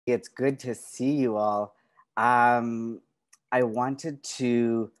It's good to see you all. I wanted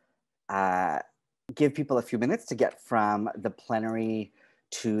to give people a few minutes to get from the plenary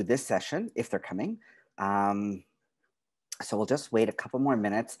to this session, if they're coming. So we'll just wait a couple more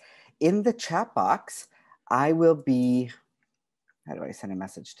minutes. In the chat box, I will be, how do I send a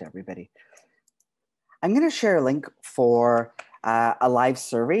message to everybody? I'm going to share a link for a live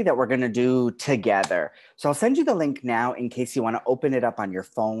survey that we're going to do together. So I'll send you the link now in case you want to open it up on your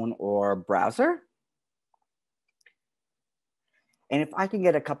phone or browser. And if I can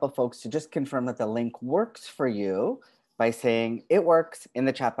get a couple folks to just confirm that the link works for you by saying it works in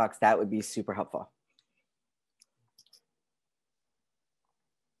the chat box, that would be super helpful.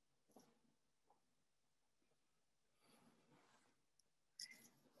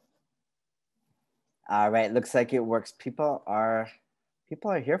 All right, looks like it works. People are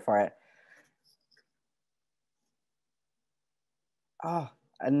here for it. Oh,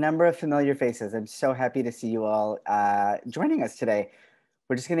 a number of familiar faces. I'm so happy to see you all joining us today.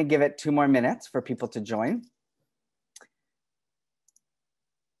 We're just going to give it 2 more minutes for people to join.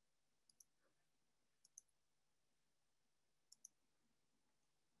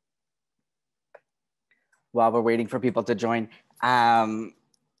 While we're waiting for people to join,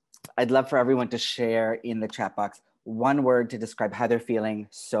 I'd love for everyone to share in the chat box 1 word to describe how they're feeling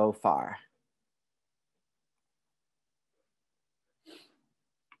so far.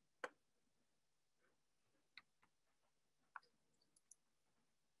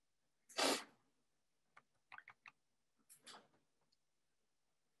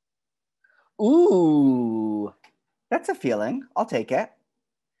 Ooh, that's a feeling. I'll take it.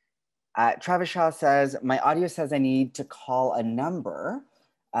 Travis Shaw says, my audio says I need to call a number.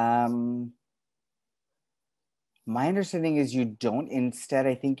 My understanding is you don't. Instead,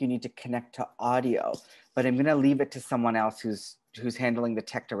 I think you need to connect to audio, but I'm going to leave it to someone else who's handling the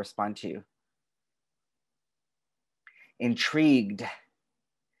tech to respond to you. Intrigued.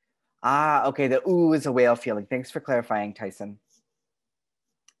 Ah, okay. The ooh is a whale feeling. Thanks for clarifying, Tyson.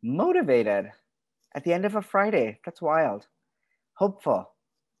 Motivated at the end of a Friday. That's wild. Hopeful.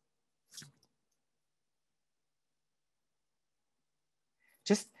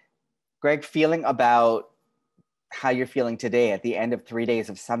 Just, Greg, feeling about how you're feeling today at the end of 3 days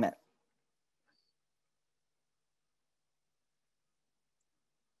of summit.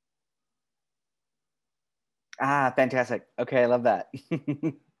 Ah, fantastic. Okay, I love that.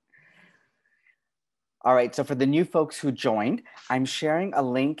 All right, so for the new folks who joined, I'm sharing a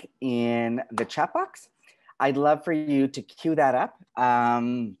link in the chat box. I'd love for you to queue that up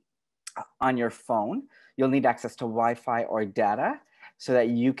on your phone. You'll need access to Wi-Fi or data so that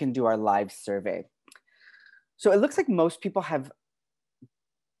you can do our live survey. So it looks like most people have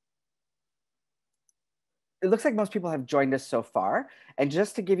joined us so far. And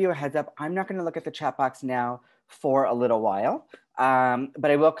just to give you a heads up, I'm not going to look at the chat box now for a little while,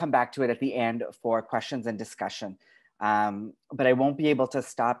 but I will come back to it at the end for questions and discussion. But I won't be able to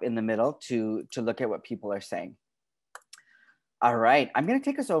stop in the middle to look at what people are saying. All right, I'm going to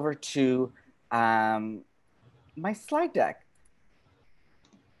take us over to my slide deck.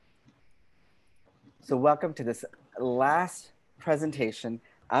 So welcome to this last presentation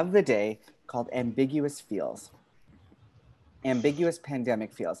of the day called Ambiguous Feels. Ambiguous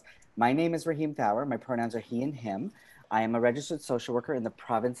Pandemic Feels. My name is Rahim Thawer. My pronouns are he and him. I am a registered social worker in the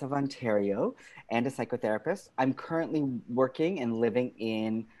province of Ontario and a psychotherapist. I'm currently working and living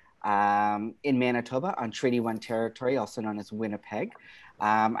in Manitoba on Treaty 1 territory, also known as Winnipeg.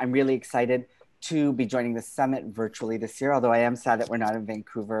 I'm really excited to be joining the summit virtually this year, although I am sad that we're not in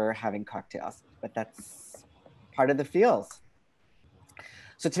Vancouver having cocktails, but that's part of the feels.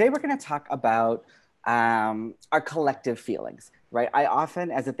 So today we're going to talk about our collective feelings, right? I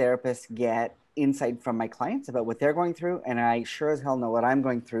often, as a therapist, get insight from my clients about what they're going through, and I sure as hell know what I'm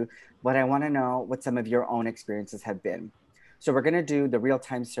going through, but I want to know what some of your own experiences have been. So we're going to do the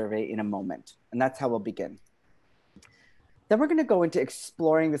real-time survey in a moment, and that's how we'll begin. Then we're going to go into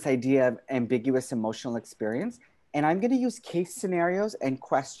exploring this idea of ambiguous emotional experience, and I'm going to use case scenarios and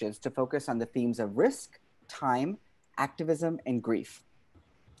questions to focus on the themes of risk, time, activism, and grief.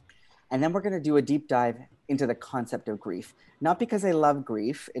 And then we're going to do a deep dive into the concept of grief. Not because I love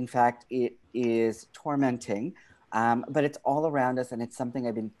grief. In fact, it is tormenting, but it's all around us, and it's something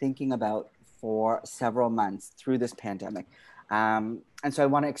I've been thinking about for several months through this pandemic. And so I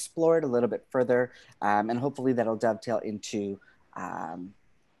want to explore it a little bit further, and hopefully that'll dovetail into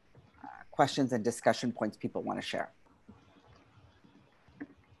questions and discussion points people want to share.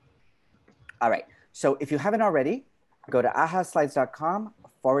 All right, so if you haven't already, go to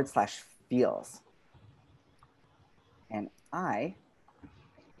ahaslides.com/feels. And I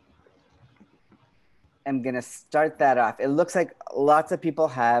am going to start that off. It looks like lots of people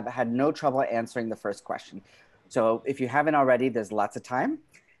have had no trouble answering the first question. So if you haven't already, there's lots of time.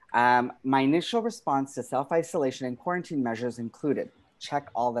 My initial response to self-isolation and quarantine measures included check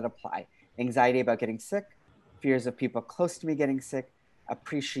all that apply. Anxiety about getting sick, fears of people close to me getting sick,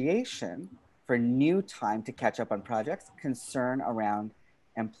 appreciation for new time to catch up on projects, concern around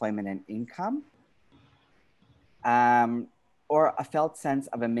employment and income, or a felt sense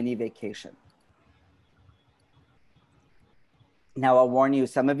of a mini vacation. Now, I'll warn you,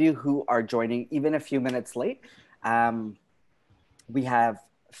 some of you who are joining even a few minutes late, we have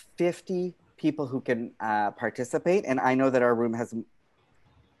 50 people who can participate, and I know that our room has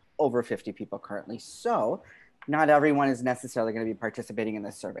over 50 people currently. So not everyone is necessarily going to be participating in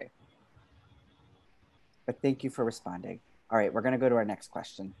this survey. But thank you for responding. All right, we're going to go to our next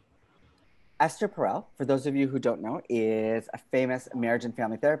question. Esther Perel, for those of you who don't know, is a famous marriage and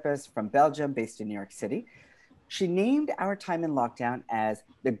family therapist from Belgium based in New York City. She named our time in lockdown as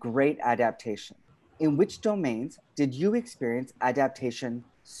the Great Adaptation. In which domains did you experience adaptation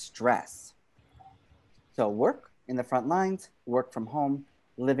stress? So work in the front lines, work from home,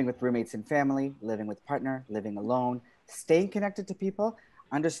 living with roommates and family, living with partner, living alone, staying connected to people,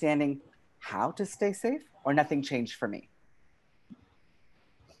 understanding how to stay safe, or nothing changed for me.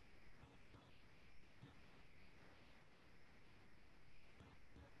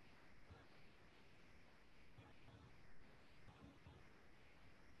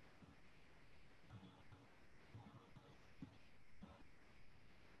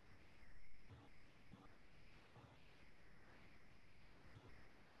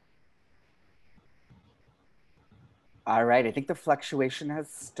 All right, I think the fluctuation has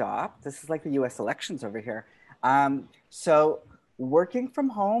stopped. This is like the US elections over here. So working from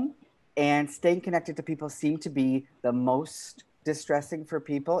home and staying connected to people seem to be the most distressing for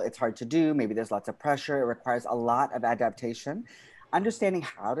people. It's hard to do. Maybe there's lots of pressure. It requires a lot of adaptation. Understanding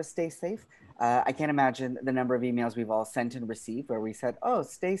how to stay safe. I can't imagine the number of emails we've all sent and received where we said, oh,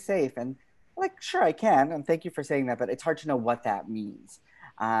 stay safe. And like, sure, I can. And thank you for saying that, but it's hard to know what that means.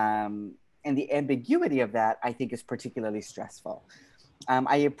 And the ambiguity of that, I think, is particularly stressful.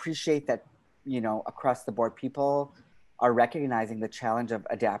 I appreciate that, you know, across the board, people are recognizing the challenge of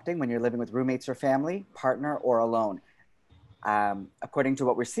adapting when you're living with roommates or family, partner, or alone. According to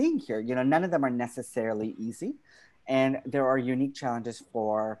what we're seeing here, you know, none of them are necessarily easy. And there are unique challenges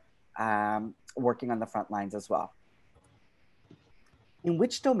for working on the front lines as well. In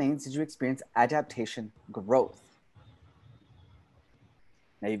which domains did you experience adaptation growth?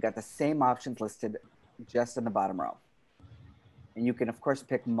 Now you've got the same options listed just in the bottom row. And you can, of course,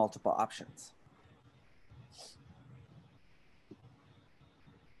 pick multiple options.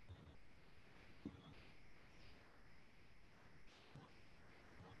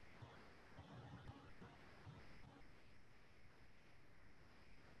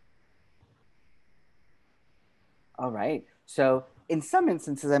 All right. So in some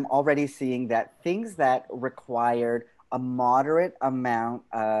instances, I'm already seeing that things that required a moderate amount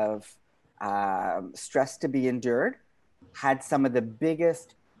of stress to be endured had some of the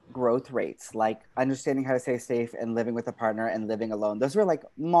biggest growth rates, like understanding how to stay safe and living with a partner and living alone. Those were like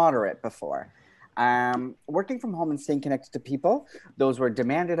moderate before. Working from home and staying connected to people, those were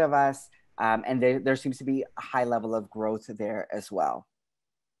demanded of us. And there seems to be a high level of growth there as well.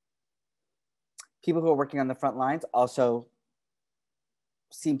 People who are working on the front lines also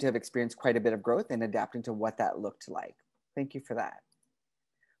seem to have experienced quite a bit of growth in adapting to what that looked like. Thank you for that.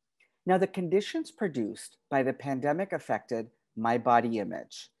 Now, the conditions produced by the pandemic affected my body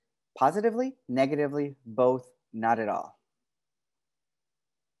image. Positively, negatively, both, not at all.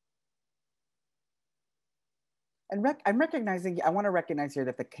 And I'm recognizing, I want to recognize here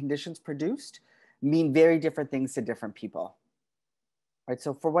that the conditions produced mean very different things to different people. Right?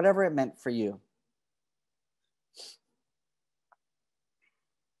 So for whatever it meant for you.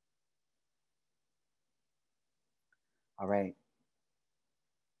 All right.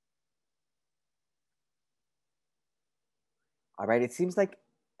 All right. It seems like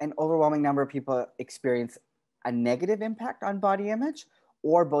an overwhelming number of people experience a negative impact on body image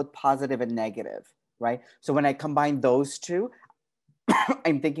or both positive and negative, right? So when I combine those two,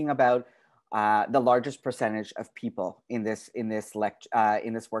 I'm thinking about the largest percentage of people in this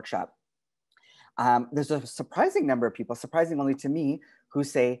workshop. There's a surprising number of people, surprisingly to me, who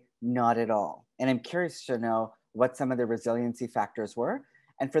say not at all. And I'm curious to know what some of the resiliency factors were.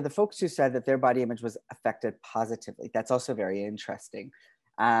 And for the folks who said that their body image was affected positively, that's also very interesting.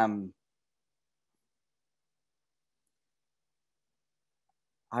 All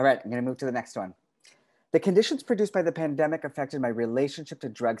right, I'm going to move to the next one. The conditions produced by the pandemic affected my relationship to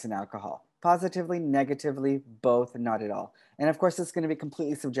drugs and alcohol. Positively, negatively, both, not at all. And of course, it's going to be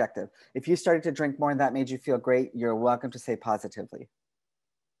completely subjective. If you started to drink more and that made you feel great, you're welcome to say positively,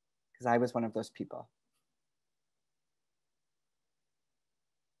 because I was one of those people.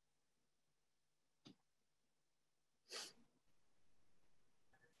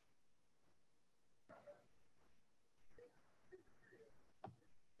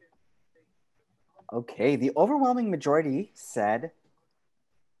 Okay, the overwhelming majority said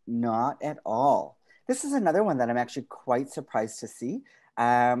not at all. This is another one that I'm actually quite surprised to see.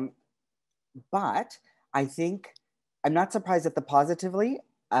 But I think I'm not surprised at the positively.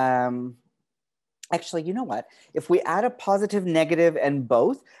 Actually, you know what? If we add a positive, negative, and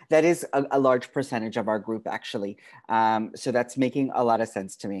both, that is a large percentage of our group, actually. So that's making a lot of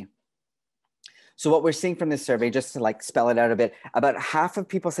sense to me. So what we're seeing from this survey, just to like spell it out a bit, about half of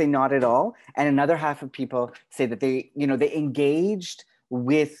people say not at all, and another half of people say that they engaged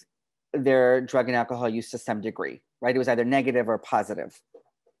with their drug and alcohol use to some degree, right? It was either negative or positive.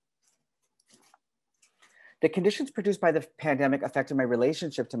 The conditions produced by the pandemic affected my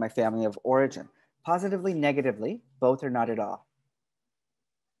relationship to my family of origin. Positively, negatively, both or not at all.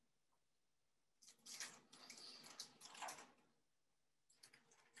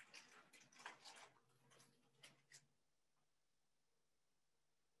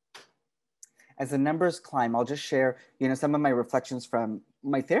 As the numbers climb, I'll just share, some of my reflections from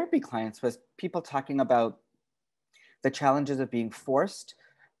my therapy clients was people talking about the challenges of being forced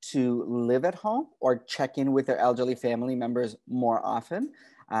to live at home or check in with their elderly family members more often,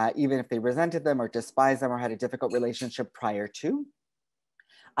 even if they resented them or despised them or had a difficult relationship prior to.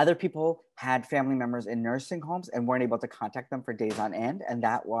 Other people had family members in nursing homes and weren't able to contact them for days on end, and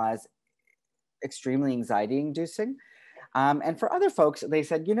that was extremely anxiety inducing. And for other folks, they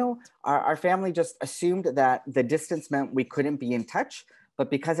said, our family just assumed that the distance meant we couldn't be in touch, but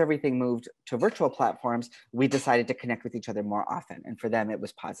because everything moved to virtual platforms, we decided to connect with each other more often. And for them, it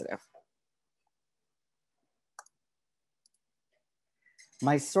was positive.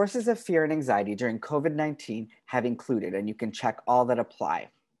 My sources of fear and anxiety during COVID-19 have included, and you can check all that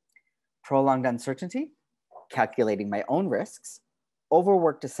apply: prolonged uncertainty, calculating my own risks,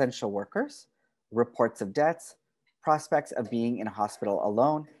 overworked essential workers, reports of deaths, prospects of being in a hospital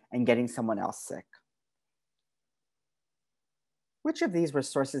alone, and getting someone else sick. Which of these were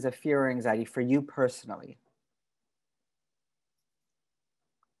sources of fear or anxiety for you personally?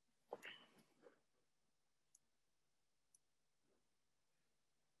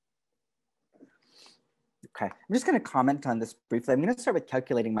 Okay, I'm just going to comment on this briefly. I'm going to start with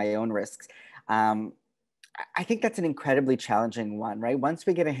calculating my own risks. I think that's an incredibly challenging one, right? Once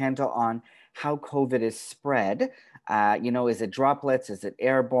we get a handle on how COVID is spread, is it droplets? Is it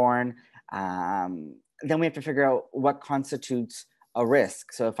airborne? Then we have to figure out what constitutes a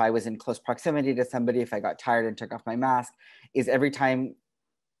risk. So if I was in close proximity to somebody, if I got tired and took off my mask, is every time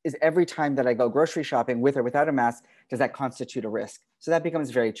that I go grocery shopping with or without a mask, does that constitute a risk? So that becomes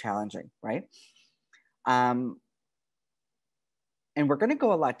very challenging, right? And we're going to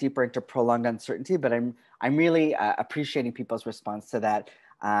go a lot deeper into prolonged uncertainty, but I'm really appreciating people's response to that.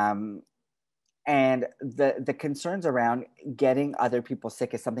 And the concerns around getting other people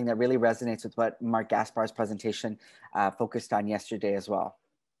sick is something that really resonates with what Mark Gaspar's presentation focused on yesterday as well.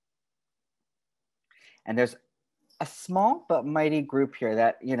 And there's a small but mighty group here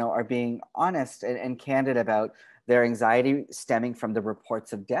that are being honest and candid about their anxiety stemming from the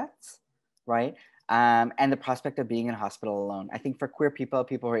reports of deaths, right? And the prospect of being in a hospital alone. I think for queer people,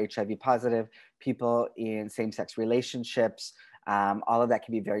 people who are HIV positive, people in same-sex relationships, all of that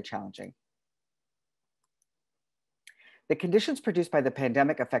can be very challenging. The conditions produced by the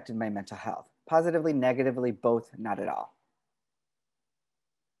pandemic affected my mental health. Positively, negatively, both, not at all.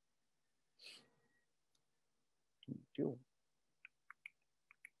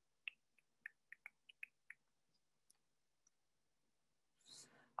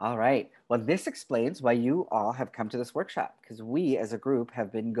 All right. Well, this explains why you all have come to this workshop, because we as a group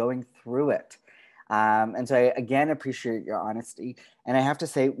have been going through it. And so I, again, appreciate your honesty. And I have to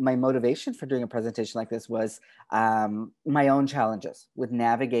say, my motivation for doing a presentation like this was my own challenges with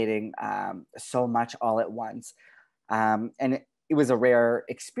navigating so much all at once. And it was a rare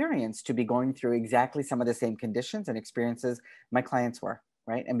experience to be going through exactly some of the same conditions and experiences my clients were,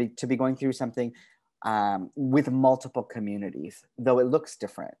 right? And to be going through something with multiple communities, though it looks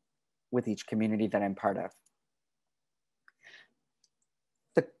different with each community that I'm part of.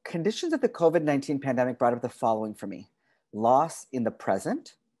 The conditions of the COVID-19 pandemic brought up the following for me: loss in the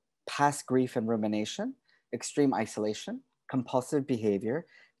present, past grief and rumination, extreme isolation, compulsive behavior,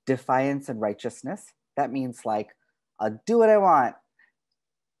 defiance and righteousness. That means like, I'll do what I want,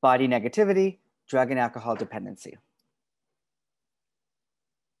 body negativity, drug and alcohol dependency.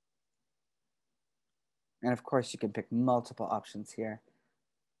 And of course, you can pick multiple options here.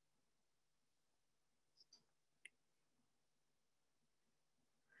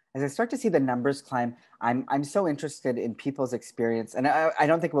 As I start to see the numbers climb, I'm so interested in people's experience. And I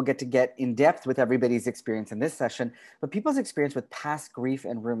don't think we'll get in depth with everybody's experience in this session, but people's experience with past grief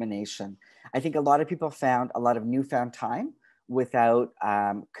and rumination. I think a lot of people found a lot of newfound time without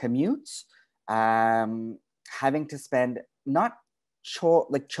commutes, having to spend not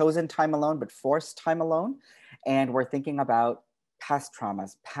chosen time alone, but forced time alone. And we're thinking about past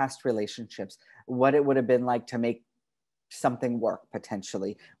traumas, past relationships, what it would have been like to make something work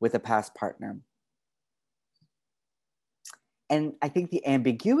potentially with a past partner. And I think the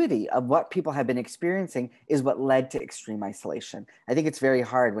ambiguity of what people have been experiencing is what led to extreme isolation. I think it's very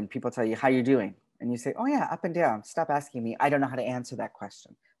hard when people tell you, how you doing? And you say, oh yeah, up and down. Stop asking me. I don't know how to answer that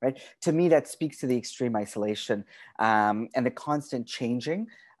question, right? To me, that speaks to the extreme isolation and the constant changing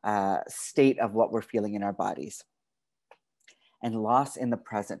state of what we're feeling in our bodies. And loss in the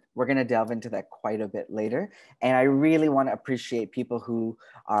present. We're going to delve into that quite a bit later. And I really want to appreciate people who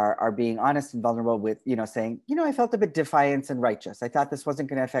are being honest and vulnerable with, saying, I felt a bit defiant and righteous. I thought this wasn't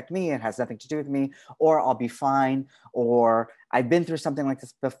going to affect me. It has nothing to do with me, or I'll be fine, or I've been through something like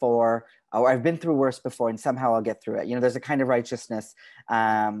this before, or I've been through worse before, and somehow I'll get through it. There's a kind of righteousness.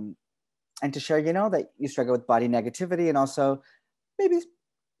 And to share, that you struggle with body negativity and also maybe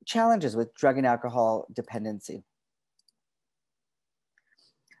challenges with drug and alcohol dependency.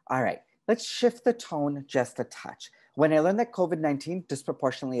 All right, let's shift the tone just a touch. When I learned that COVID-19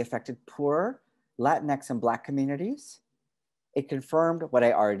 disproportionately affected poorer Latinx and Black communities, it confirmed what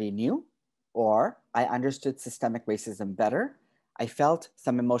I already knew, or I understood systemic racism better. I felt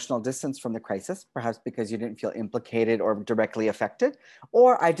some emotional distance from the crisis, perhaps because you didn't feel implicated or directly affected,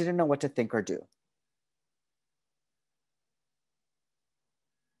 or I didn't know what to think or do.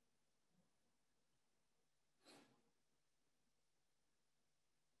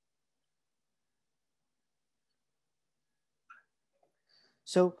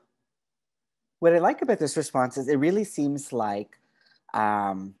 So what I like about this response is it really seems like,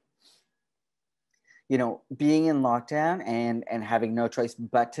 being in lockdown and having no choice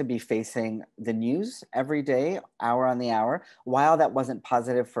but to be facing the news every day, hour on the hour, while that wasn't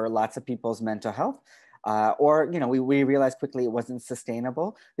positive for lots of people's mental health, we realized quickly it wasn't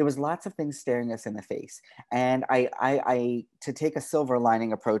sustainable. There was lots of things staring us in the face. And I to take a silver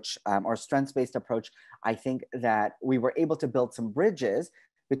lining approach or strengths-based approach, I think that we were able to build some bridges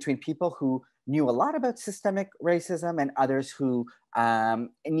between people who knew a lot about systemic racism and others who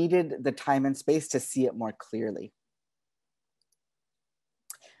needed the time and space to see it more clearly.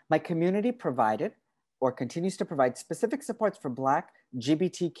 My community provided or continues to provide specific supports for Black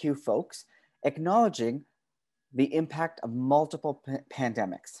GBTQ folks, acknowledging the impact of multiple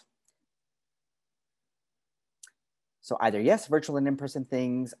pandemics. So either yes, virtual and in-person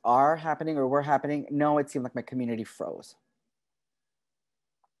things are happening or were happening. No, it seemed like my community froze.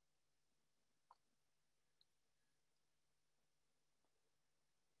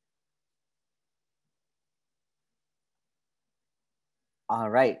 All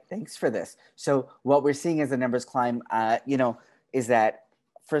right, thanks for this. So what we're seeing as the numbers climb, is that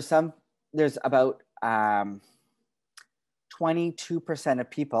for some, there's about 22% of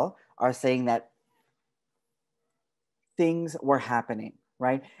people are saying that things were happening,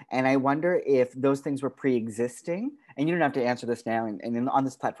 right? And I wonder if those things were pre-existing, and you don't have to answer this now, and on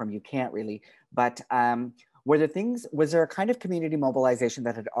this platform, you can't really, but was there a kind of community mobilization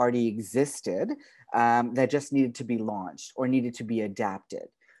that had already existed that just needed to be launched or needed to be adapted?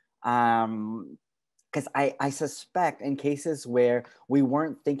 Because I suspect in cases where we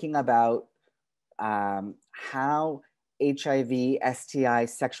weren't thinking about how HIV, STI,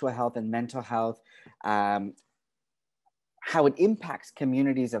 sexual health, and mental health, how it impacts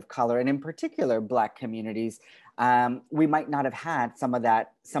communities of color, and in particular Black communities, we might not have had some of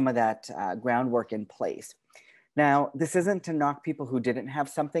that groundwork in place. Now, this isn't to knock people who didn't have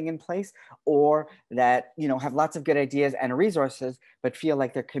something in place or that have lots of good ideas and resources, but feel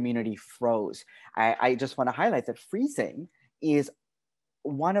like their community froze. I just want to highlight that freezing is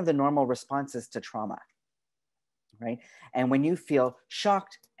one of the normal responses to trauma, right? And when you feel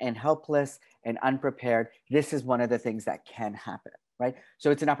shocked and helpless and unprepared, this is one of the things that can happen, right?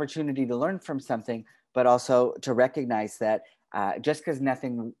 So it's an opportunity to learn from something, but also to recognize that just because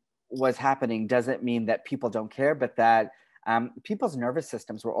nothing was happening doesn't mean that people don't care, but that people's nervous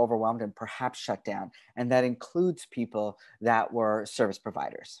systems were overwhelmed and perhaps shut down. And that includes people that were service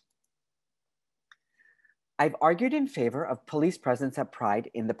providers. I've argued in favor of police presence at Pride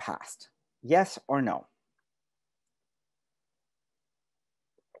in the past. Yes or no?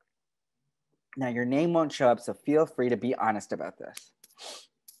 Now, your name won't show up, so feel free to be honest about this.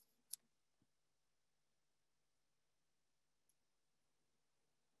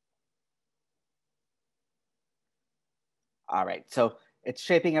 All right, so it's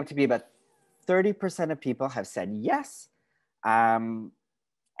shaping up to be about 30% of people have said yes, and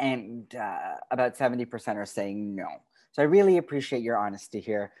about 70% are saying no. So I really appreciate your honesty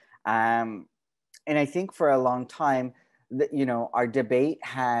here. And I think for a long time, that our debate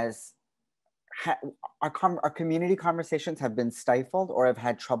has our community conversations have been stifled or have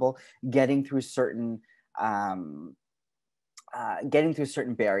had trouble getting through certain um,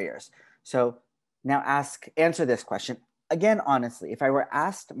 barriers. So now answer this question again honestly. If I were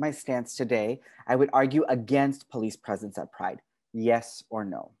asked my stance today, I would argue against police presence at Pride. Yes or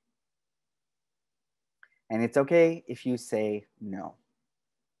no? And it's okay if you say no.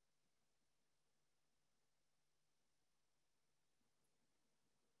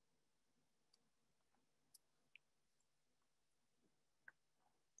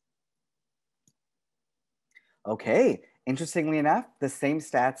 Okay, interestingly enough, the same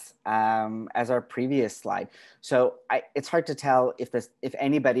stats as our previous slide. So it's hard to tell if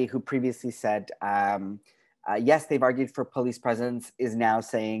anybody who previously said yes, they've argued for police presence is now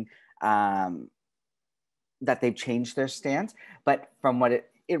saying that they've changed their stance. But from what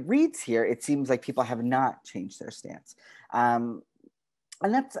it reads here, it seems like people have not changed their stance. And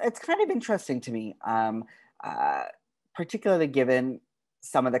it's kind of interesting to me, particularly given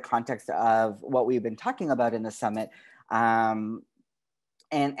some of the context of what we've been talking about in the summit, and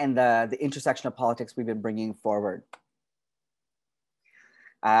the intersection of politics we've been bringing forward.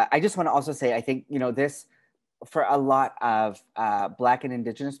 I just want to also say, I think, this, for a lot of Black and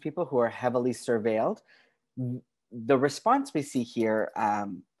Indigenous people who are heavily surveilled, the response we see here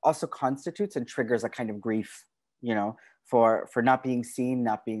also constitutes and triggers a kind of grief, for not being seen,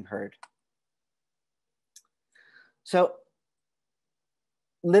 not being heard. So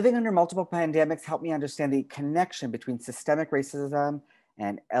living under multiple pandemics helped me understand the connection between systemic racism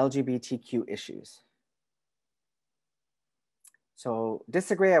and LGBTQ issues. So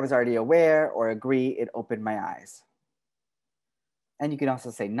disagree, I was already aware, or agree, it opened my eyes. And you can also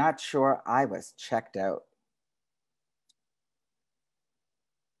say, not sure, I was checked out.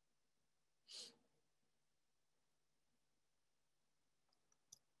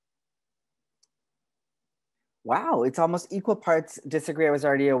 Wow, it's almost equal parts disagree, I was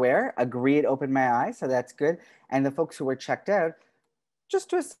already aware, agree, it opened my eyes, so that's good. And the folks who were checked out, just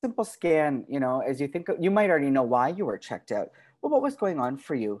do a simple scan, as you think, you might already know why you were checked out. But what was going on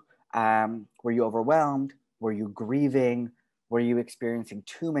for you? Were you overwhelmed? Were you grieving? Were you experiencing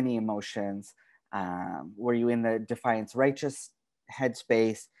too many emotions? Were you in the defiance righteous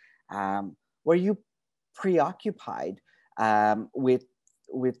headspace? Were you preoccupied with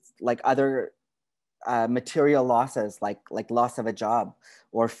like other material losses, like loss of a job,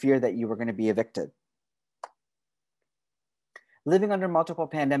 or fear that you were going to be evicted? Living under multiple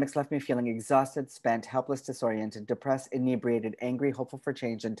pandemics left me feeling exhausted, spent, helpless, disoriented, depressed, inebriated, angry, hopeful for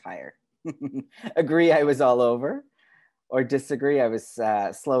change, and tired. Agree, I was all over, or disagree, I was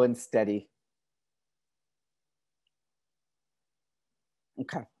slow and steady.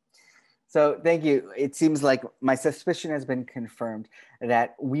 Okay. So thank you. It seems like my suspicion has been confirmed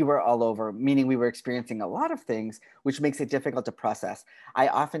that we were all over, meaning we were experiencing a lot of things, which makes it difficult to process. I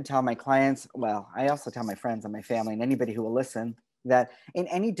often tell my clients, well, I also tell my friends and my family and anybody who will listen, that in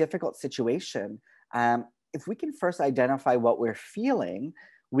any difficult situation, if we can first identify what we're feeling,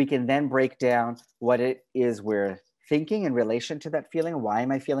 we can then break down what it is we're thinking in relation to that feeling. Why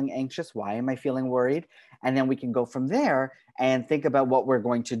am I feeling anxious? Why am I feeling worried? And then we can go from there and think about what we're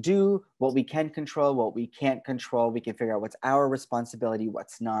going to do, what we can control, what we can't control. We can figure out what's our responsibility,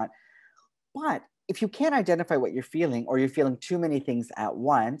 what's not. But if you can't identify what you're feeling, or you're feeling too many things at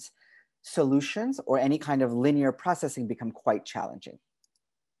once, solutions or any kind of linear processing become quite challenging.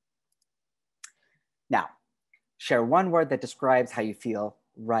 Now, share one word that describes how you feel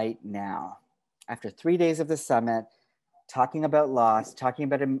right now. After 3 days of the summit, talking about loss, talking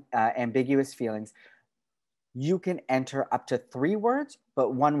about ambiguous feelings, you can enter up to 3 words,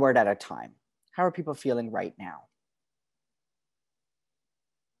 but 1 word at a time. How are people feeling right now?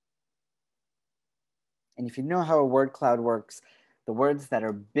 And if you know how a word cloud works, the words that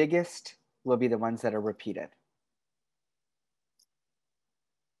are biggest will be the ones that are repeated.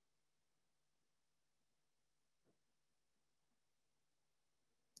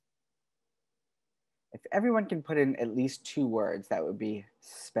 If everyone can put in at least 2 words, that would be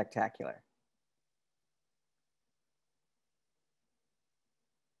spectacular.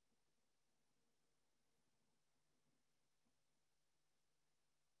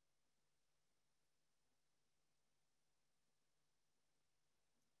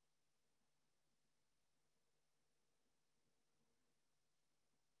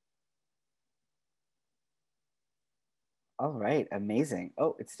 All right, amazing.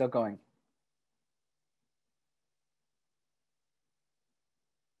 Oh, it's still going.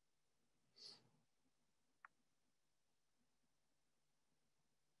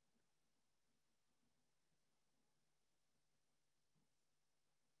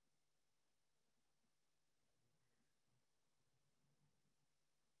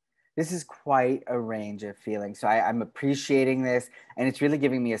 This is quite a range of feelings. So I'm appreciating this, and it's really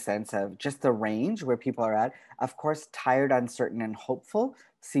giving me a sense of just the range where people are at. Of course, tired, uncertain, and hopeful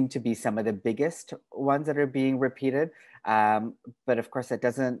seem to be some of the biggest ones that are being repeated. But of course, that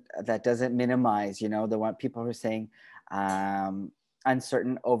doesn't minimize, the one people who are saying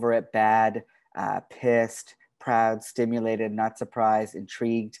uncertain, over it, bad, pissed, proud, stimulated, not surprised,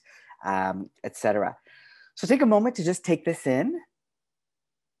 intrigued, etc. So take a moment to just take this in.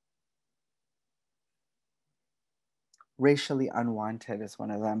 Racially unwanted is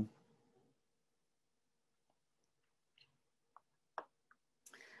one of them.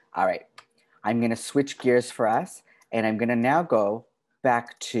 All right, I'm going to switch gears for us, and I'm going to now go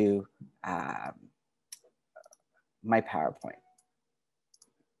back to my PowerPoint.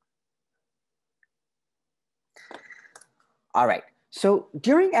 All right, so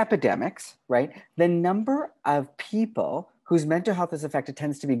during epidemics, right, the number of people whose mental health is affected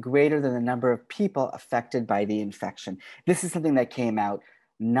tends to be greater than the number of people affected by the infection. This is something that came out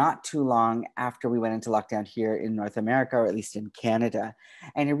not too long after we went into lockdown here in North America, or at least in Canada.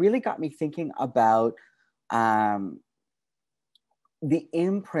 And it really got me thinking about the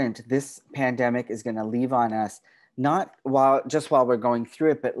imprint this pandemic is going to leave on us, not while we're going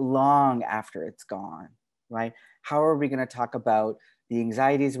through it, but long after it's gone, right? How are we going to talk about the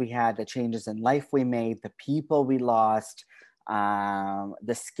anxieties we had, the changes in life we made, the people we lost,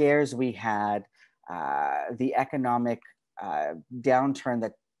 the scares we had, the economic downturn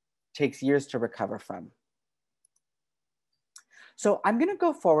that takes years to recover from? So I'm going to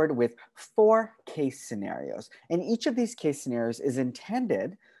go forward with 4 case scenarios. And each of these case scenarios is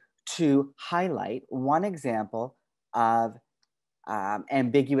intended to highlight one example of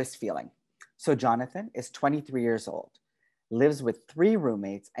ambiguous feeling. So Jonathan is 23 years old, lives with 3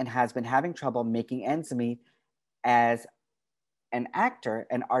 roommates, and has been having trouble making ends meet as an actor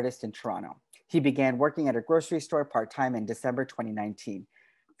and artist in Toronto. He began working at a grocery store part-time in December 2019.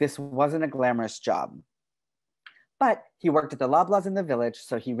 This wasn't a glamorous job, but he worked at the Loblaws in the village,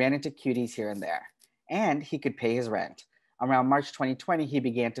 so he ran into cuties here and there, and he could pay his rent. Around March 2020, he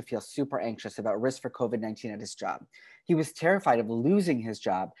began to feel super anxious about risk for COVID-19 at his job. He was terrified of losing his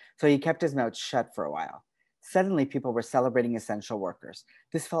job, so he kept his mouth shut for a while. Suddenly, people were celebrating essential workers.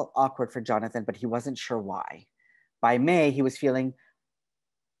 This felt awkward for Jonathan, but he wasn't sure why. By May, he was feeling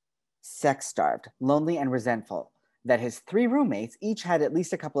sex-starved, lonely, and resentful that his 3 roommates each had at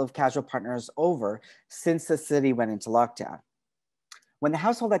least a couple of casual partners over since the city went into lockdown. When the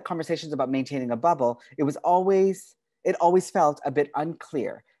household had conversations about maintaining a bubble, it always felt a bit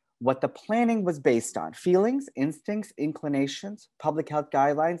unclear what the planning was based on: feelings, instincts, inclinations, public health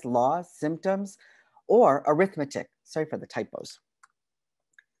guidelines, laws, symptoms, or arithmetic. Sorry for the typos.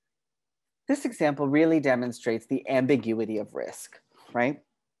 This example really demonstrates the ambiguity of risk, right?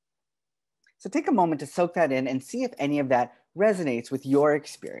 So take a moment to soak that in and see if any of that resonates with your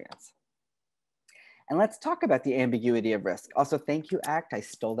experience. And let's talk about the ambiguity of risk. Also, thank you, ACT. I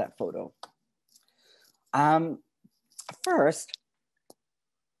stole that photo. First,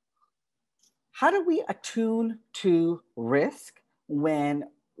 how do we attune to risk when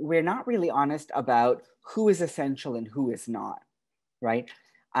we're not really honest about who is essential and who is not, right?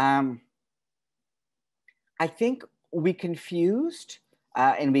 I think we confused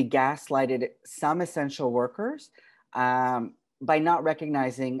and we gaslighted some essential workers by not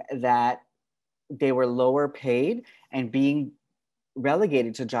recognizing that they were lower paid and being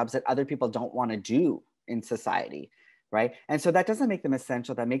relegated to jobs that other people don't want to do in society, right? And so that doesn't make them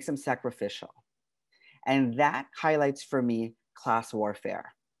essential, that makes them sacrificial. And that highlights for me class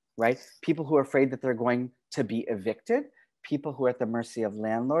warfare, right? People who are afraid that they're going to be evicted, people who are at the mercy of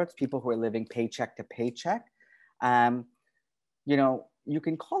landlords, people who are living paycheck to paycheck. You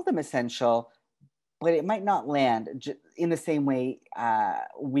can call them essential, but it might not land in the same way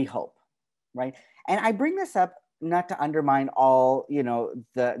we hope, right? And I bring this up not to undermine all,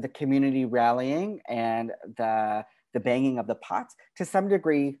 the community rallying and the banging of the pots. To some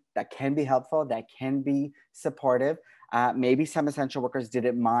degree, that can be helpful, that can be supportive. Maybe some essential workers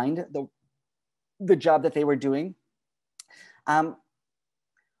didn't mind the job that they were doing.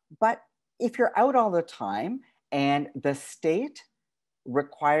 But if you're out all the time and the state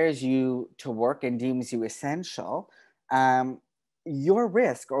requires you to work and deems you essential, your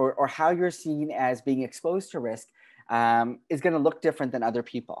risk or how you're seen as being exposed to risk is going to look different than other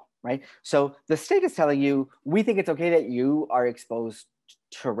people, right? So the state is telling you, we think it's okay that you are exposed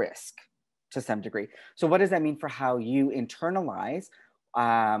to risk to some degree. So what does that mean for how you internalize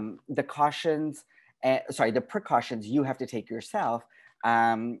the cautions, the precautions you have to take yourself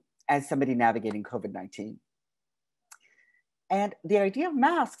as somebody navigating COVID-19? And the idea of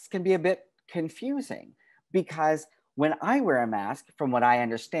masks can be a bit confusing because when I wear a mask, from what I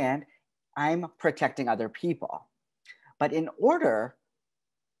understand, I'm protecting other people. But in order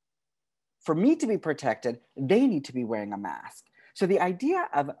for me to be protected, they need to be wearing a mask. So the idea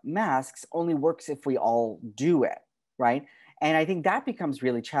of masks only works if we all do it, right? And I think that becomes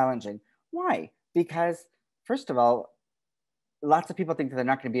really challenging. Why? Because, first of all, lots of people think that they're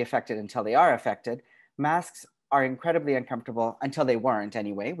not going to be affected until they are affected. Masks are incredibly uncomfortable until they weren't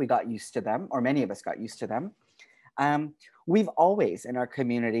anyway. We got used to them, or many of us got used to them. We've always in our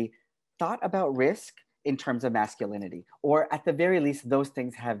community thought about risk in terms of masculinity, or at the very least, those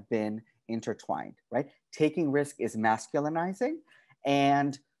things have been intertwined, right? Taking risk is masculinizing,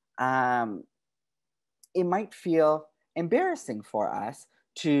 and it might feel embarrassing for us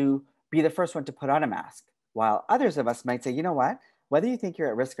to be the first one to put on a mask, while others of us might say, you know what, whether you think you're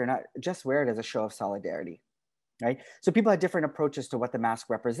at risk or not, just wear it as a show of solidarity, right? So people had different approaches to what the mask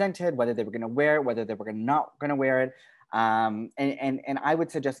represented, whether they were going to wear it, whether they were not going to wear it. And I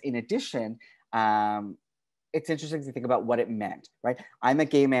would suggest, in addition, it's interesting to think about what it meant, right? I'm a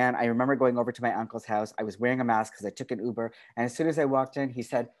gay man. I remember going over to my uncle's house. I was wearing a mask because I took an Uber. And as soon as I walked in, he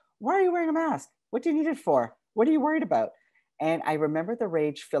said, "Why are you wearing a mask? What do you need it for? What are you worried about?" And I remember the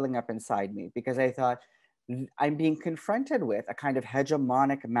rage filling up inside me because I thought, I'm being confronted with a kind of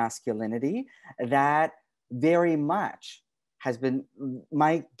hegemonic masculinity that very much has been,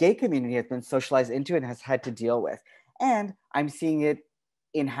 my gay community has been socialized into and has had to deal with. And I'm seeing it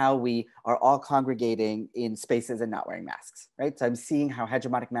in how we are all congregating in spaces and not wearing masks, right? So I'm seeing how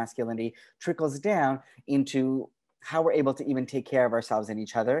hegemonic masculinity trickles down into how we're able to even take care of ourselves and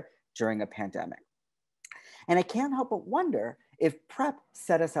each other during a pandemic. And I can't help but wonder if PrEP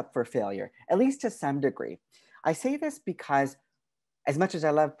set us up for failure, at least to some degree. I say this because as much as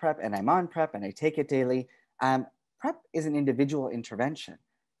I love PrEP and I'm on PrEP and I take it daily, PrEP is an individual intervention.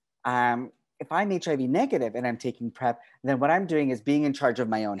 If I'm HIV negative and I'm taking PrEP, then what I'm doing is being in charge of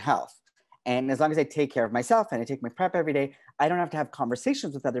my own health. And as long as I take care of myself and I take my PrEP every day, I don't have to have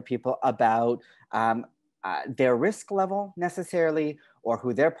conversations with other people about their risk level necessarily, or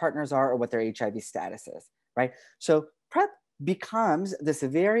who their partners are, or what their HIV status is, right? So PrEP becomes this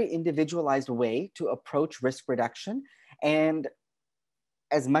very individualized way to approach risk reduction. And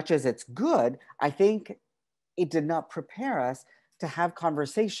as much as it's good, I think it did not prepare us to have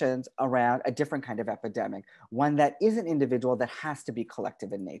conversations around a different kind of epidemic, one that isn't individual, that has to be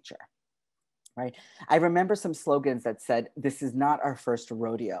collective in nature, right? I remember some slogans that said, "This is not our first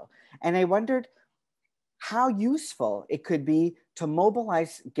rodeo." And I wondered how useful it could be to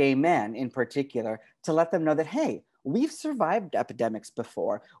mobilize gay men in particular, to let them know that, hey, we've survived epidemics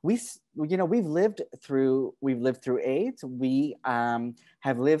before. We've lived through AIDS. We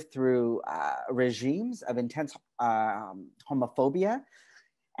have lived through regimes of intense homophobia.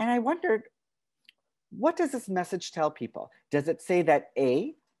 And I wondered, what does this message tell people? Does it say that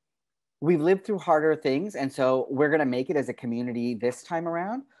we've lived through harder things, and so we're going to make it as a community this time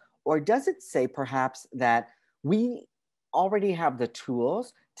around? Or does it say perhaps that we already have the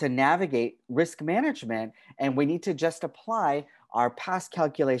tools to navigate risk management, and we need to just apply our past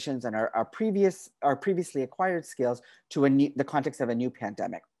calculations and our previously acquired skills to the context of a new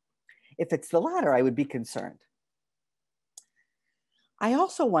pandemic? If it's the latter, I would be concerned. I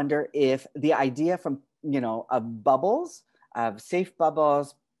also wonder if the idea of bubbles, of safe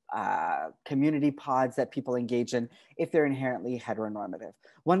bubbles, community pods that people engage in, if they're inherently heteronormative.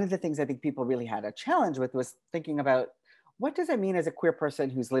 One of the things I think people really had a challenge with was thinking about, what does it mean as a queer person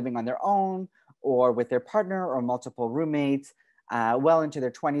who's living on their own or with their partner or multiple roommates, well into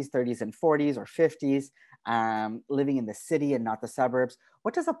their 20s, 30s, and 40s or 50s, living in the city and not the suburbs?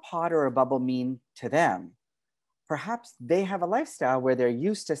 What does a pod or a bubble mean to them? Perhaps they have a lifestyle where they're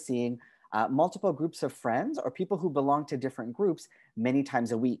used to seeing multiple groups of friends or people who belong to different groups many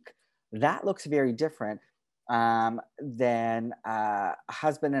times a week. That looks very different than a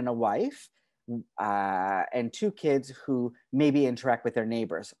husband and a wife and two kids who maybe interact with their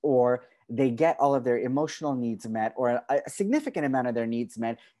neighbors, or they get all of their emotional needs met, or a significant amount of their needs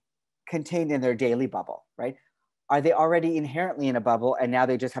met contained in their daily bubble, right? Are they already inherently in a bubble and now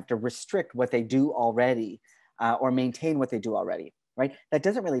they just have to restrict what they do already or maintain what they do already, right? That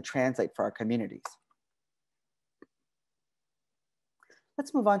doesn't really translate for our communities.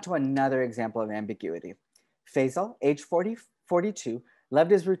 Let's move on to another example of ambiguity. Faisal, age 42,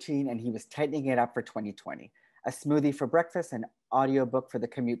 loved his routine and he was tightening it up for 2020. A smoothie for breakfast, an audiobook for the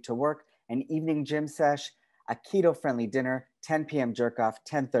commute to work, an evening gym sesh, a keto-friendly dinner, 10 p.m. jerk off,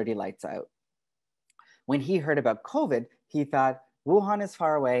 10:30 lights out. When he heard about COVID, he thought, Wuhan is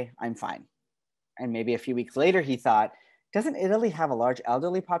far away, I'm fine. And maybe a few weeks later, he thought, doesn't Italy have a large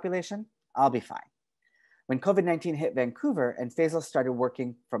elderly population? I'll be fine. When COVID-19 hit Vancouver and Faisal started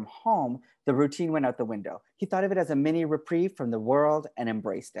working from home, the routine went out the window. He thought of it as a mini reprieve from the world and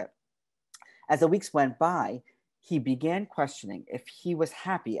embraced it. As the weeks went by, he began questioning if he was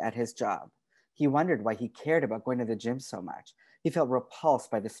happy at his job. He wondered why he cared about going to the gym so much. He felt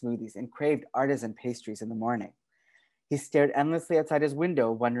repulsed by the smoothies and craved artisan pastries in the morning. He stared endlessly outside his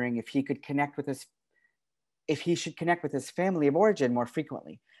window, wondering if he should connect with his family of origin more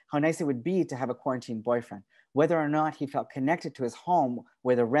frequently, how nice it would be to have a quarantine boyfriend, whether or not he felt connected to his home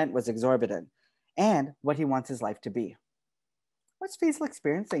where the rent was exorbitant, and what he wants his life to be. What's Faisal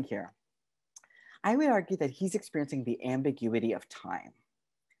experiencing here? I would argue that he's experiencing the ambiguity of time.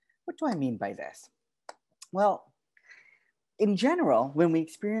 What do I mean by this? Well, in general, when we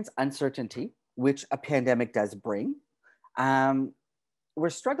experience uncertainty, which a pandemic does bring, we're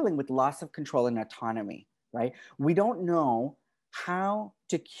struggling with loss of control and autonomy, right? We don't know how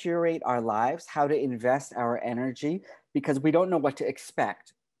to curate our lives, how to invest our energy, because we don't know what to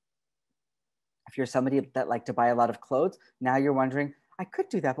expect. If you're somebody that likes to buy a lot of clothes, now you're wondering, I could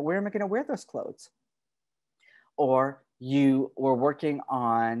do that, but where am I going to wear those clothes? Or you were working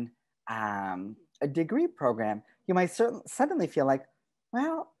on a degree program, you might suddenly feel like,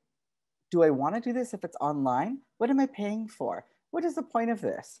 well, do I want to do this if it's online? What am I paying for? What is the point of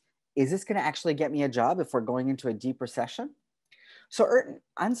this? Is this going to actually get me a job if we're going into a deep recession? So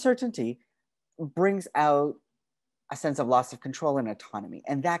uncertainty brings out a sense of loss of control and autonomy,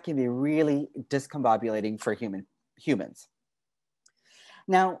 and that can be really discombobulating for humans.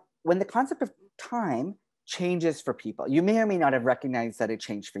 Now, when the concept of time changes for people, you may or may not have recognized that it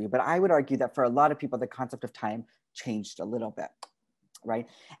changed for you, but I would argue that for a lot of people, the concept of time changed a little bit, right?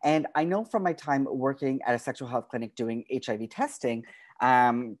 And I know from my time working at a sexual health clinic doing HIV testing,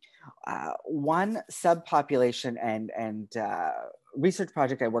 one subpopulation and research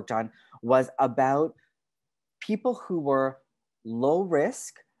project I worked on was about people who were low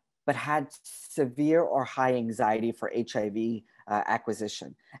risk, but had severe or high anxiety for HIV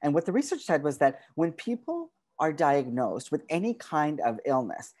acquisition. And what the research said was that when people are diagnosed with any kind of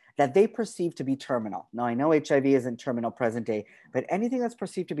illness that they perceive to be terminal, now I know HIV isn't terminal present day, but anything that's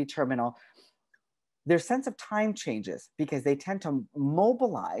perceived to be terminal, their sense of time changes because they tend to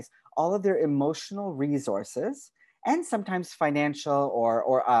mobilize all of their emotional resources and sometimes financial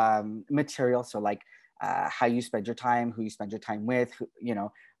or material. So like how you spend your time, who you spend your time with,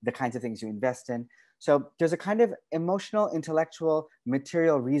 the kinds of things you invest in. So there's a kind of emotional, intellectual,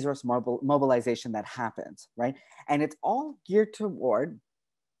 material resource mobilization that happens, right? And it's all geared toward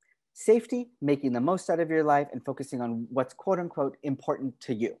safety, making the most out of your life, and focusing on what's quote unquote important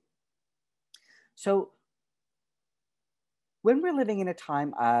to you. So when we're living in a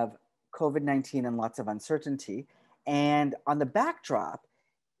time of COVID-19 and lots of uncertainty, and on the backdrop,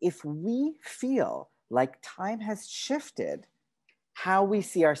 if we feel like time has shifted how we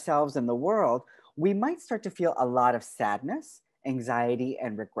see ourselves in the world, we might start to feel a lot of sadness, anxiety,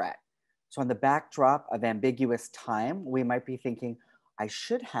 and regret. So on the backdrop of ambiguous time, we might be thinking, I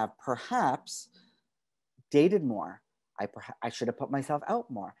should have perhaps dated more. I should have put myself out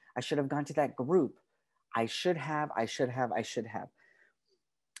more. I should have gone to that group. I should have. I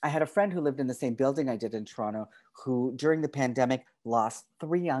had a friend who lived in the same building I did in Toronto, who during the pandemic lost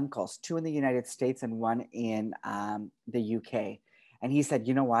 3 uncles, 2 in the United States and 1 in the UK. And he said,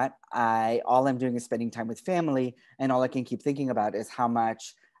 you know what? All I'm doing is spending time with family, and all I can keep thinking about is how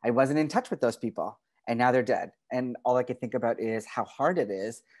much I wasn't in touch with those people, and now they're dead. And all I can think about is how hard it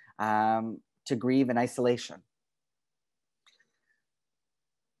is to grieve in isolation.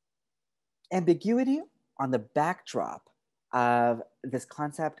 Ambiguity on the backdrop of this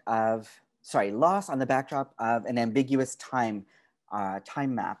concept of, loss on the backdrop of an ambiguous time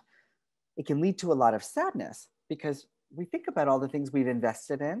map, it can lead to a lot of sadness because we think about all the things we've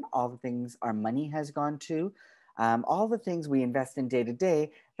invested in, all the things our money has gone to, all the things we invest in day to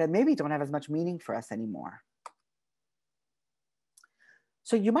day that maybe don't have as much meaning for us anymore.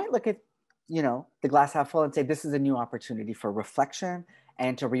 So you might look at, the glass half full and say, this is a new opportunity for reflection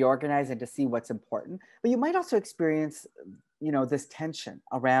and to reorganize and to see what's important. But you might also experience, this tension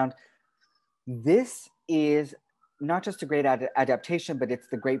around, this is not just a great adaptation, but it's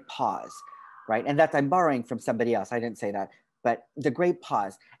the great pause, right? And I'm borrowing from somebody else. I didn't say that, but the great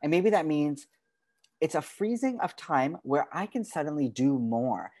pause. And maybe that means it's a freezing of time where I can suddenly do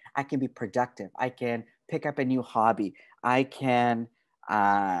more. I can be productive. I can pick up a new hobby. I can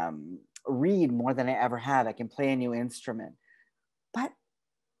read more than I ever have. I can play a new instrument. But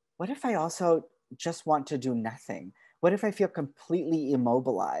what if I also just want to do nothing? What if I feel completely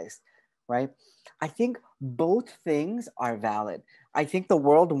immobilized, right? I think both things are valid. I think the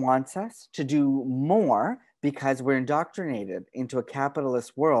world wants us to do more because we're indoctrinated into a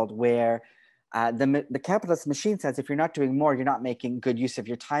capitalist world where the capitalist machine says if you're not doing more, you're not making good use of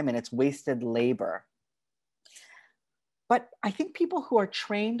your time and it's wasted labor. But I think people who are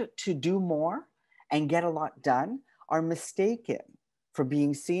trained to do more and get a lot done are mistaken for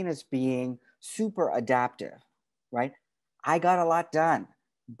being seen as being super adaptive, right? I got a lot done,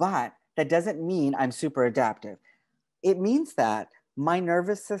 but that doesn't mean I'm super adaptive. It means that my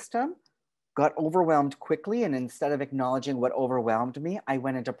nervous system got overwhelmed quickly, and instead of acknowledging what overwhelmed me, I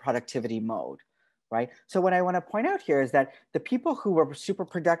went into productivity mode, right? So what I want to point out here is that the people who were super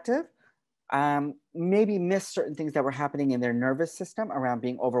productive maybe missed certain things that were happening in their nervous system around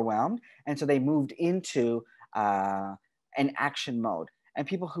being overwhelmed. And so they moved into an action mode. And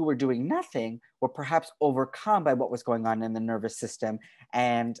people who were doing nothing were perhaps overcome by what was going on in the nervous system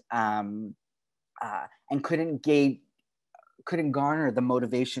and couldn't garner the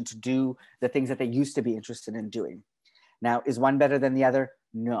motivation to do the things that they used to be interested in doing. Now, is one better than the other?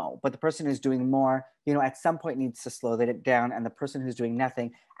 No. But the person who's doing more, at some point needs to slow it down. And the person who's doing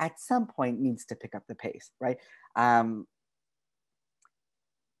nothing at some point needs to pick up the pace, right? But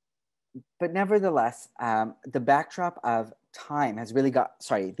nevertheless, the backdrop of time has really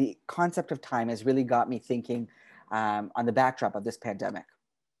the concept of time has really got me thinking on the backdrop of this pandemic.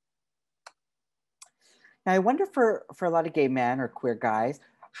 Now, I wonder for a lot of gay men or queer guys,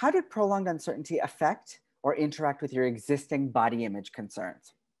 how did prolonged uncertainty affect or interact with your existing body image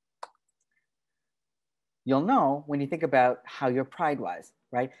concerns? You'll know when you think about how your pride was,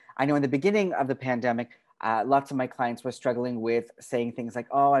 right? I know in the beginning of the pandemic, lots of my clients were struggling with saying things like,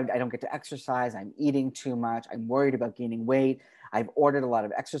 oh, I don't get to exercise, I'm eating too much, I'm worried about gaining weight, I've ordered a lot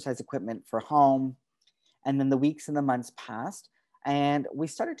of exercise equipment for home. And then the weeks and the months passed, and we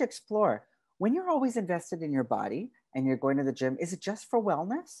started to explore, when you're always invested in your body and you're going to the gym, is it just for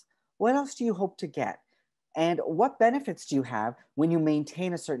wellness? What else do you hope to get? And what benefits do you have when you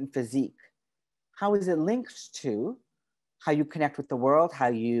maintain a certain physique? How is it linked to how you connect with the world, how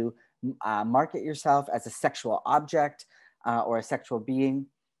you market yourself as a sexual object or a sexual being?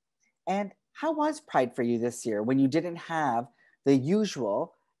 And how was Pride for you this year when you didn't have the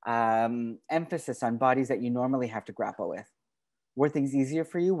usual emphasis on bodies that you normally have to grapple with? Were things easier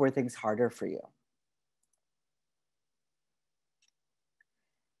for you? Were things harder for you?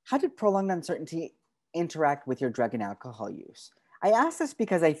 How did prolonged uncertainty interact with your drug and alcohol use? I ask this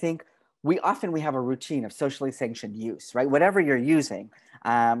because I think we have a routine of socially sanctioned use, right? Whatever you're using,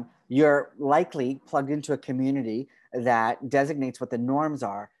 you're likely plugged into a community that designates what the norms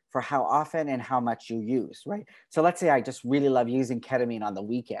are for how often and how much you use, right? So let's say I just really love using ketamine on the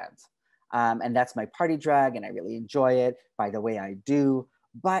weekends. And that's my party drug and I really enjoy it by the way I do.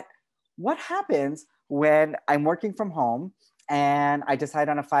 But what happens when I'm working from home and I decide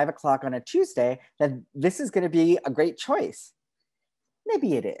on a 5 o'clock on a Tuesday that this is going to be a great choice?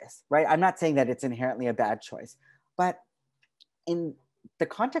 Maybe it is, right? I'm not saying that it's inherently a bad choice, but in the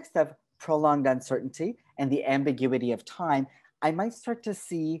context of prolonged uncertainty and the ambiguity of time, I might start to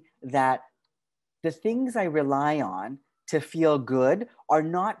see that the things I rely on to feel good are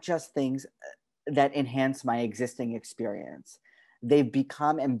not just things that enhance my existing experience. They've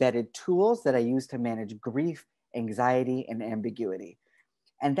become embedded tools that I use to manage grief, anxiety, and ambiguity.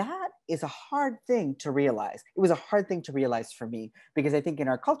 And that is a hard thing to realize. It was a hard thing to realize for me because I think in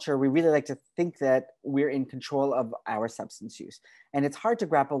our culture, we really like to think that we're in control of our substance use. And it's hard to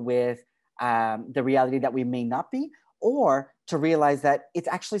grapple with the reality that we may not be, or to realize that it's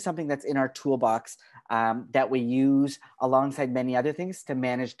actually something that's in our toolbox that we use alongside many other things to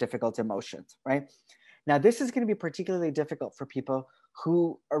manage difficult emotions, right? Now, this is going to be particularly difficult for people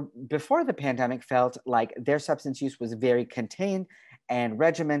who, before the pandemic, felt like their substance use was very contained and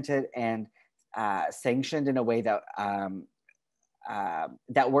regimented and sanctioned in a way that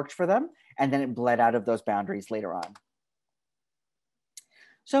that worked for them, and then it bled out of those boundaries later on.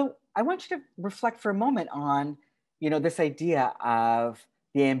 So I want you to reflect for a moment on, this idea of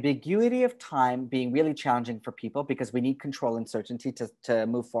the ambiguity of time being really challenging for people because we need control and certainty to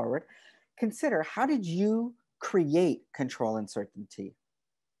move forward. Consider, how did you create control and certainty?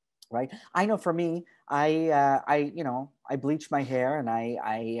 Right? I know for me, I bleached my hair and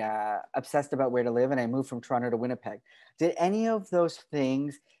I obsessed about where to live, and I moved from Toronto to Winnipeg. Did any of those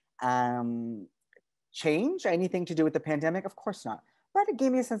things change, anything to do with the pandemic? Of course not. But it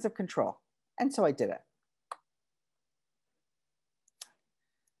gave me a sense of control. And so I did it.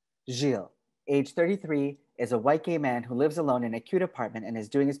 Gilles, age 33, is a white gay man who lives alone in a cute apartment and is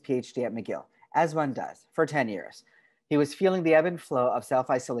doing his PhD at McGill, as one does, for 10 years. He was feeling the ebb and flow of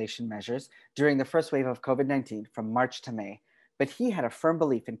self-isolation measures during the first wave of COVID-19 from March to May, but he had a firm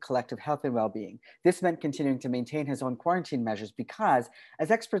belief in collective health and well-being. This meant continuing to maintain his own quarantine measures because,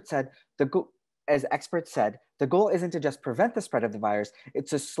 as experts said, the goal isn't to just prevent the spread of the virus,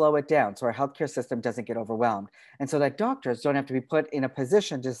 it's to slow it down so our healthcare system doesn't get overwhelmed, and so that doctors don't have to be put in a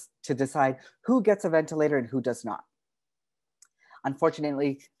position to decide who gets a ventilator and who does not.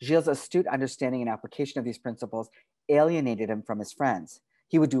 Unfortunately, Gilles' astute understanding and application of these principles alienated him from his friends.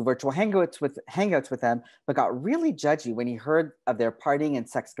 He would do virtual hangouts with them, but got really judgy when he heard of their partying and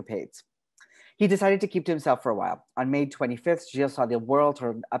sexcapades. He decided to keep to himself for a while. On May 25th, Gilles saw the world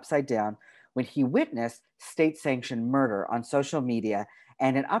turn upside down when he witnessed state-sanctioned murder on social media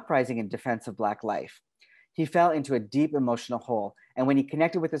and an uprising in defense of Black life. He fell into a deep emotional hole, and when he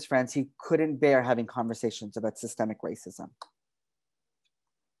connected with his friends, he couldn't bear having conversations about systemic racism.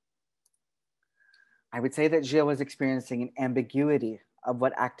 I would say that Gilles was experiencing an ambiguity of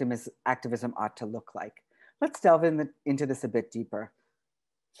what activism ought to look like. Let's delve into this a bit deeper.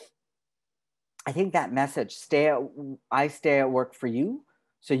 I think that message, I stay at work for you,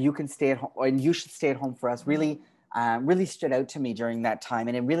 so you can stay at home, and you should stay at home for us, really stood out to me during that time.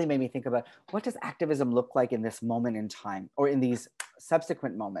 And it really made me think about, what does activism look like in this moment in time, or in these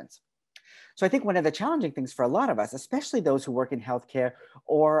subsequent moments? So I think one of the challenging things for a lot of us, especially those who work in healthcare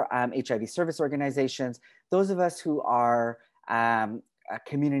or HIV service organizations, those of us who are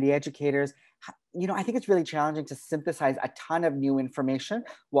community educators, I think it's really challenging to synthesize a ton of new information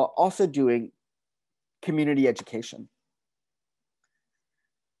while also doing community education.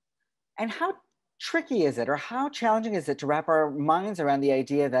 And how tricky is it, or how challenging is it to wrap our minds around the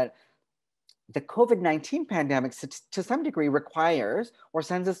idea that the COVID-19 pandemic to some degree requires or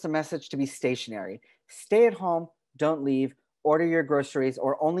sends us the message to be stationary. Stay at home, don't leave, order your groceries,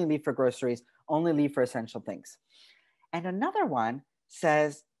 or only leave for groceries, only leave for essential things. And another one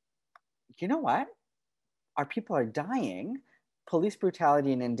says, you know what? Our people are dying. Police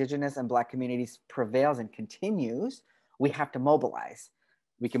brutality in Indigenous and Black communities prevails and continues. We have to mobilize.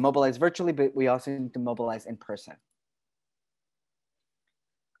 We can mobilize virtually, but we also need to mobilize in person.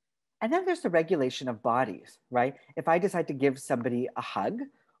 And then there's the regulation of bodies, right? If I decide to give somebody a hug,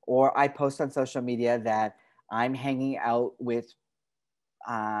 or I post on social media that I'm hanging out with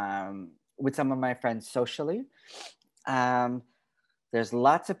some of my friends socially, there's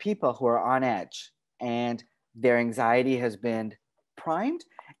lots of people who are on edge, and their anxiety has been primed.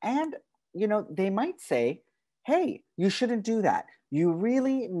 And, they might say, hey, you shouldn't do that. You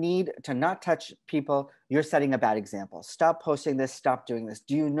really need to not touch people. You're setting a bad example. Stop posting this, stop doing this.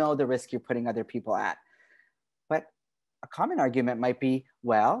 Do you know the risk you're putting other people at? But a common argument might be,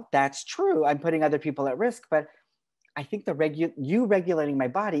 well, that's true. I'm putting other people at risk, but I think you regulating my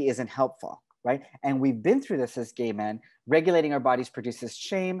body isn't helpful, right? And we've been through this as gay men. Regulating our bodies produces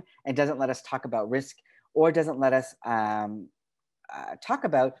shame and doesn't let us talk about risk, or doesn't let us talk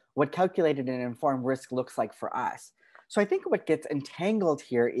about what calculated and informed risk looks like for us. So I think what gets entangled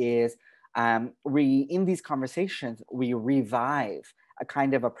here is in these conversations, we revive a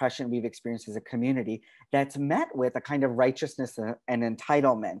kind of oppression we've experienced as a community that's met with a kind of righteousness and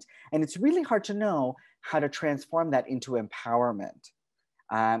entitlement. And it's really hard to know how to transform that into empowerment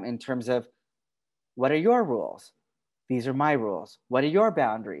in terms of, what are your rules? These are my rules. What are your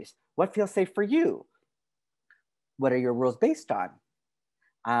boundaries? What feels safe for you? What are your rules based on?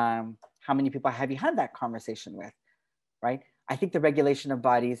 How many people have you had that conversation with, right? I think the regulation of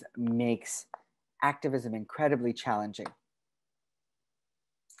bodies makes activism incredibly challenging.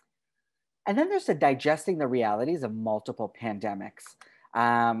 And then there's the digesting the realities of multiple pandemics.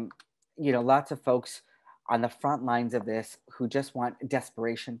 Lots of folks on the front lines of this who just want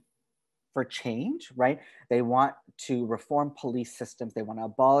desperation for change, right? They want to reform police systems. They want to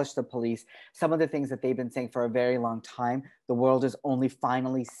abolish the police. Some of the things that they've been saying for a very long time, the world is only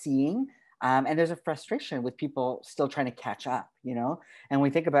finally seeing. And there's a frustration with people still trying to catch up, And we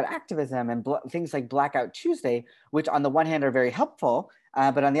think about activism and things like Blackout Tuesday, which on the one hand are very helpful,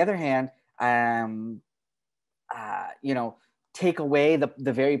 but on the other hand, take away the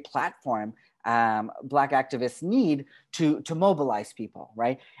very platform Black activists need to mobilize people,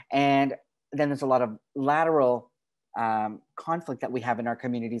 right? And then there's a lot of lateral conflict that we have in our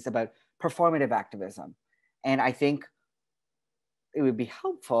communities about performative activism. And I think it would be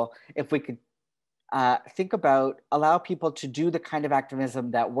helpful if we could think about, allow people to do the kind of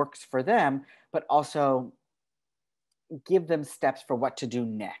activism that works for them, but also give them steps for what to do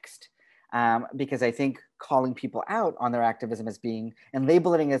next. Because I think calling people out on their activism as being and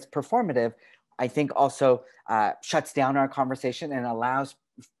labeling it as performative, I think also shuts down our conversation and allows,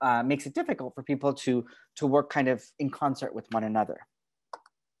 makes it difficult for people to work kind of in concert with one another.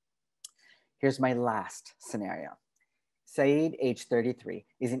 Here's my last scenario. Saeed, age 33,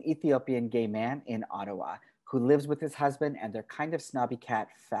 is an Ethiopian gay man in Ottawa who lives with his husband and their kind of snobby cat,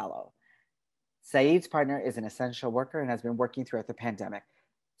 Fallow. Saeed's partner is an essential worker and has been working throughout the pandemic.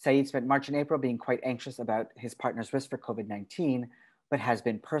 Saeed spent March and April being quite anxious about his partner's risk for COVID-19, but has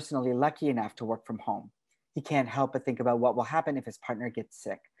been personally lucky enough to work from home. He can't help but think about what will happen if his partner gets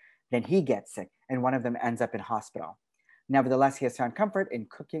sick. Then he gets sick and one of them ends up in hospital. Nevertheless, he has found comfort in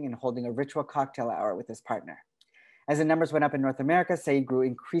cooking and holding a ritual cocktail hour with his partner. As the numbers went up in North America, Saeed grew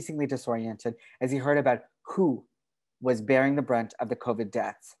increasingly disoriented as he heard about who was bearing the brunt of the COVID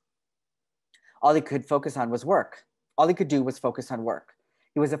deaths. All he could focus on was work. All he could do was focus on work.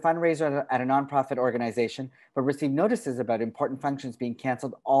 He was a fundraiser at a nonprofit organization, but received notices about important functions being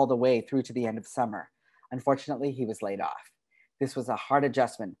canceled all the way through to the end of summer. Unfortunately, he was laid off. This was a hard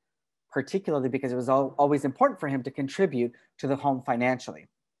adjustment, particularly because it was always important for him to contribute to the home financially.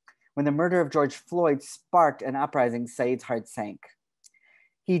 When the murder of George Floyd sparked an uprising, Saeed's heart sank.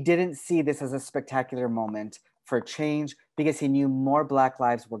 He didn't see this as a spectacular moment for change because he knew more Black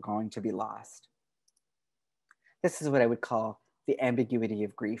lives were going to be lost. This is what I would call the ambiguity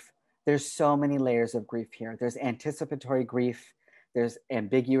of grief. There's so many layers of grief here. There's anticipatory grief, there's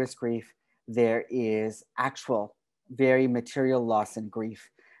ambiguous grief, there is actual, very material loss and grief.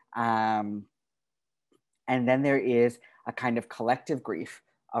 And then there is a kind of collective grief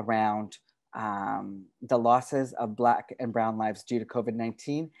around the losses of Black and Brown lives due to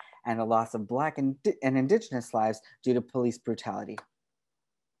COVID-19 and the loss of Black and Indigenous lives due to police brutality.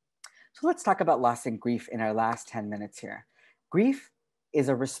 So let's talk about loss and grief in our last 10 minutes here. Grief is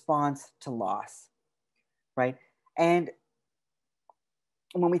a response to loss, right? And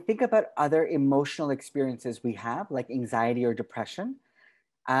when we think about other emotional experiences we have, like anxiety or depression,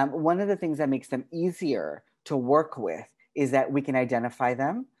 one of the things that makes them easier to work with is that we can identify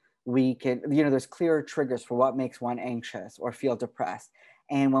them. We can, there's clearer triggers for what makes one anxious or feel depressed.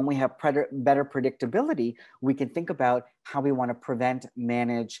 And when we have better predictability, we can think about how we want to prevent,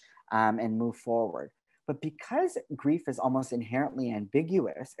 manage, and move forward. But because grief is almost inherently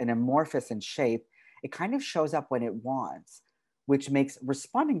ambiguous and amorphous in shape, it kind of shows up when it wants, which makes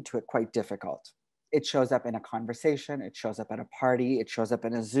responding to it quite difficult. It shows up in a conversation, it shows up at a party, it shows up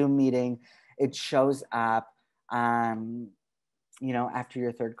in a Zoom meeting, it shows up, after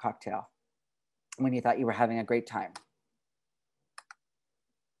your third cocktail, when you thought you were having a great time.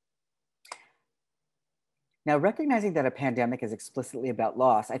 Now, recognizing that a pandemic is explicitly about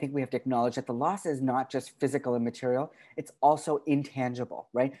loss, I think we have to acknowledge that the loss is not just physical and material, it's also intangible,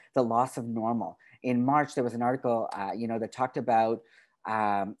 right? The loss of normal. In March, there was an article, that talked about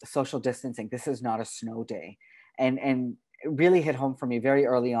social distancing. This is not a snow day. And it really hit home for me very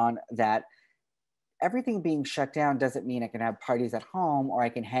early on that everything being shut down doesn't mean I can have parties at home or I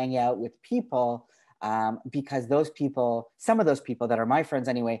can hang out with people because some of those people that are my friends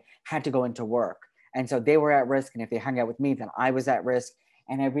anyway, had to go into work. And so they were at risk. And if they hung out with me, then I was at risk.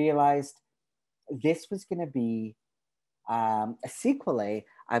 And I realized this was going to be a sequelae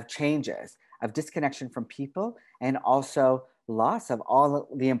of changes, of disconnection from people, and also loss of all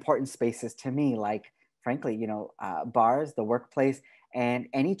the important spaces to me, like, frankly, bars, the workplace, and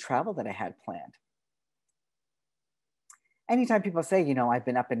any travel that I had planned. Anytime people say, I've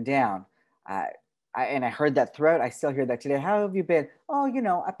been up and down, and I heard that throughout, I still hear that today. How have you been? Oh,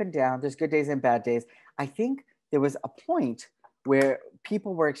 up and down. There's good days and bad days. I think there was a point where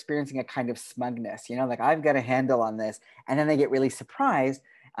people were experiencing a kind of smugness, like I've got a handle on this. And then they get really surprised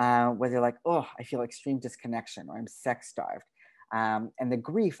where they're like, oh, I feel extreme disconnection or I'm sex starved. And the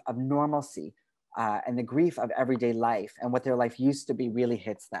grief of normalcy and the grief of everyday life and what their life used to be really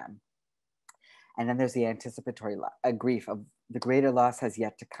hits them. And then there's the anticipatory grief of the greater loss has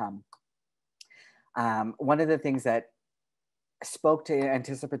yet to come. One of the things that spoke to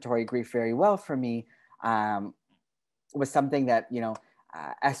anticipatory grief very well for me was something that,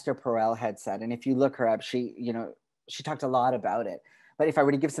 Esther Perel had said. And if you look her up, she talked a lot about it. But if I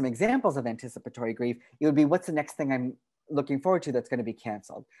were to give some examples of anticipatory grief, it would be, what's the next thing I'm looking forward to that's going to be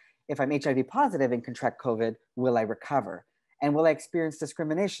canceled? If I'm HIV positive and contract COVID, will I recover? And will I experience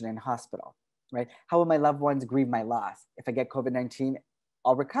discrimination in hospital, right? How will my loved ones grieve my loss? If I get COVID-19,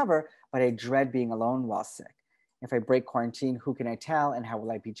 I'll recover, but I dread being alone while sick. If I break quarantine, who can I tell and how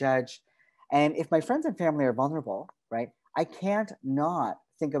will I be judged? And if my friends and family are vulnerable, right, I can't not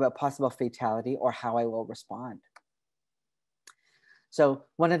think about possible fatality or how I will respond. So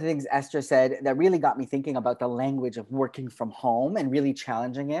one of the things Esther said that really got me thinking about the language of working from home and really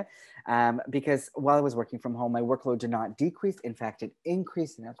challenging it, because while I was working from home, my workload did not decrease. In fact, it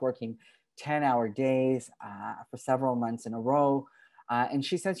increased, and I was working 10-hour days for several months in a row. And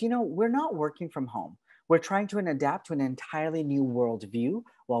she says, we're not working from home. We're trying to adapt to an entirely new worldview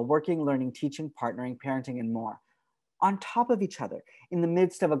while working, learning, teaching, partnering, parenting, and more on top of each other in the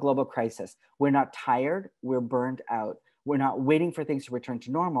midst of a global crisis. We're not tired, we're burned out. We're not waiting for things to return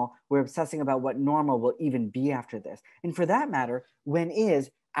to normal. We're obsessing about what normal will even be after this. And for that matter, when is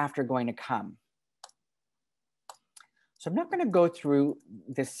after going to come? So I'm not going to go through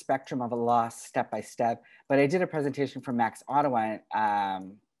this spectrum of a loss step by step, but I did a presentation for Max Ottawa. I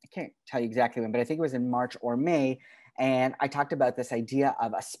can't tell you exactly when, but I think it was in March or May. And I talked about this idea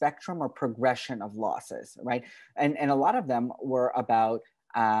of a spectrum or progression of losses, right? And a lot of them were about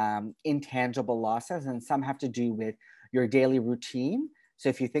intangible losses, and some have to do with your daily routine. So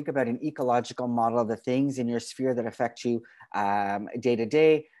if you think about an ecological model of the things in your sphere that affect you day to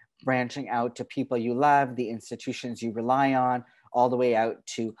day, branching out to people you love, the institutions you rely on, all the way out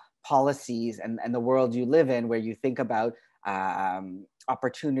to policies and the world you live in, where you think about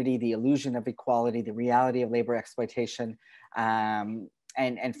opportunity, the illusion of equality, the reality of labor exploitation.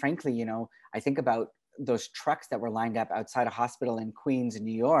 And frankly, I think about those trucks that were lined up outside a hospital in Queens,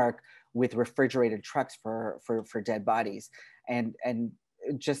 New York, with refrigerated trucks for dead bodies, and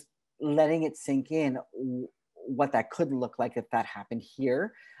just letting it sink in what that could look like if that happened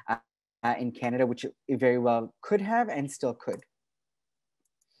here in Canada, which it very well could have and still could.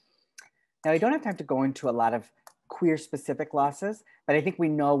 Now, I don't have time to go into a lot of queer specific losses, but I think we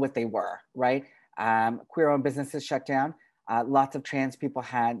know what they were, right? Queer-owned businesses shut down. Lots of trans people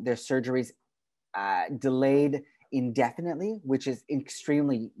had their surgeries delayed indefinitely, which is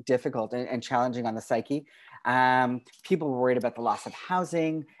extremely difficult and challenging on the psyche. People were worried about the loss of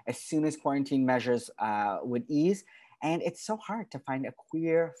housing as soon as quarantine measures would ease. And it's so hard to find a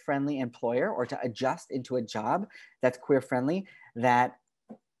queer-friendly employer or to adjust into a job that's queer-friendly, that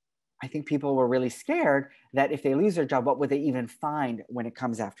I think people were really scared that if they lose their job, what would they even find when it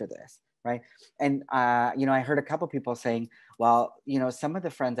comes after this, right? And, I heard a couple people saying, well, some of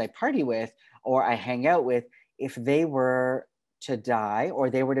the friends I party with or I hang out with, if they were to die or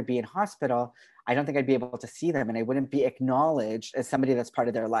they were to be in hospital, I don't think I'd be able to see them and I wouldn't be acknowledged as somebody that's part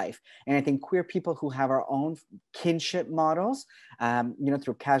of their life. And I think queer people who have our own kinship models,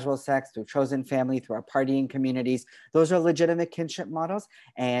 through casual sex, through chosen family, through our partying communities, those are legitimate kinship models.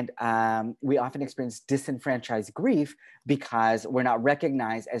 And we often experience disenfranchised grief because we're not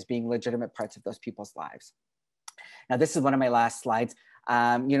recognized as being legitimate parts of those people's lives. Now, this is one of my last slides.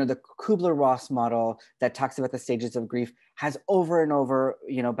 The Kubler-Ross model that talks about the stages of grief has over and over,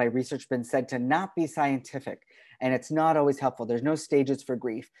 by research been said to not be scientific, and it's not always helpful. There's no stages for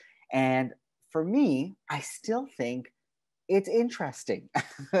grief. And for me, I still think it's interesting,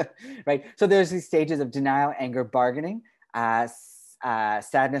 right? So there's these stages of denial, anger, bargaining,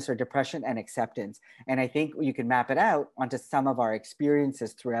 sadness or depression, and acceptance. And I think you can map it out onto some of our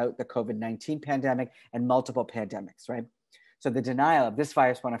experiences throughout the COVID-19 pandemic and multiple pandemics, right? So the denial of this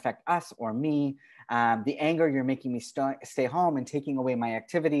virus won't affect us or me, the anger, you're making me stay home and taking away my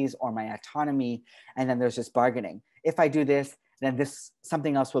activities or my autonomy. And then there's this bargaining. If I do this, then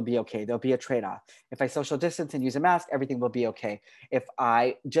something else will be okay. There'll be a trade-off. If I social distance and use a mask, everything will be okay. If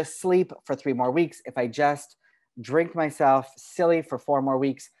I just sleep for 3 more weeks, if I just drink myself silly for 4 more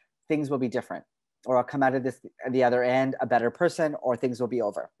weeks, things will be different. Or I'll come out of this at the other end a better person, or things will be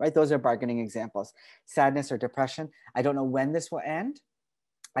over, right? Those are bargaining examples. Sadness or depression. I don't know when this will end.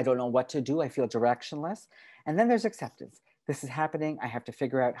 I don't know what to do. I feel directionless. And then there's acceptance. This is happening. I have to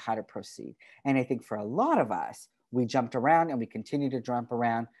figure out how to proceed. And I think for a lot of us, we jumped around and we continue to jump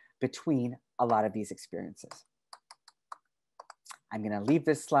around between a lot of these experiences. I'm going to leave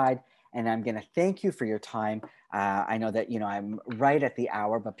this slide and I'm going to thank you for your time. I know that, I'm right at the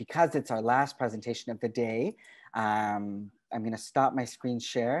hour, but because it's our last presentation of the day, I'm going to stop my screen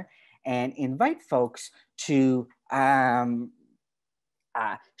share and invite folks to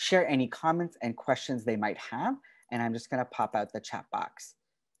share any comments and questions they might have. And I'm just going to pop out the chat box.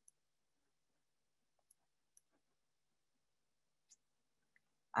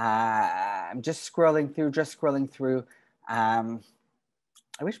 I'm just scrolling through.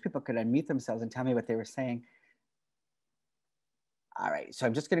 I wish people could unmute themselves and tell me what they were saying. All right, so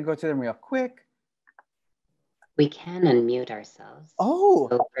I'm just going to go through them real quick. We can unmute ourselves. Oh,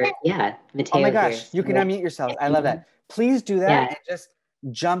 yeah, Mateo. Oh my gosh, you can unmute yourselves. I love that. Please do that. Yeah. And just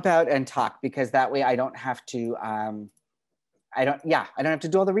jump out and talk, because that way I don't have to, I don't have to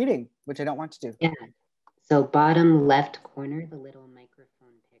do all the reading, which I don't want to do. Yeah. So bottom left corner, the little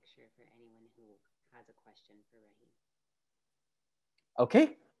microphone picture for anyone who has a question for Rahim.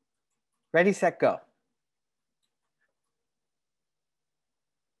 Okay. Ready, set, go.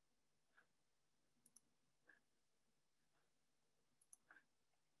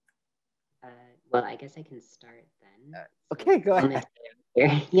 Well, I guess I can start then. Okay, go ahead.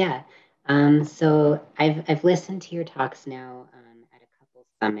 Yeah. So I've listened to your talks now at a couple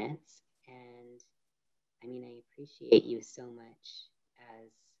summits, and I mean, I appreciate you so much,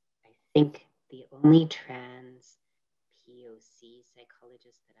 as I think the only trans POC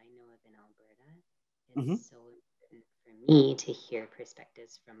psychologist that I know of in Alberta. It's so important for me to hear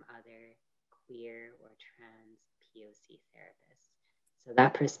perspectives from other queer or trans POC therapists. So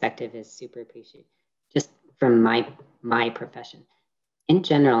that perspective is super appreciated, just from my profession. In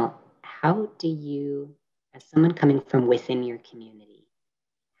general, how do you, as someone coming from within your community,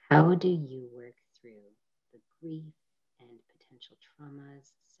 how do you work through the grief and potential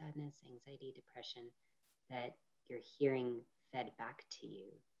traumas, sadness, anxiety, depression that you're hearing fed back to you,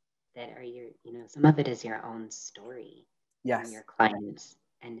 that are your, some of it is your own story from your clients,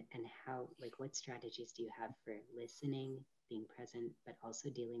 and how, like, what strategies do you have for listening, being present, but also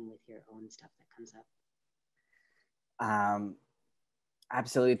dealing with your own stuff that comes up?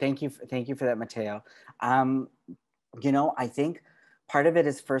 Absolutely. Thank you for that, Mateo. I think part of it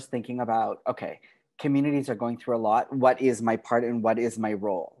is first thinking about, okay, communities are going through a lot. What is my part and what is my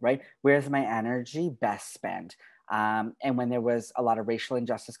role, right? Where's my energy best spent? And when there was a lot of racial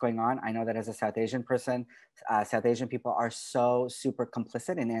injustice going on, I know that as a South Asian person, South Asian people are so super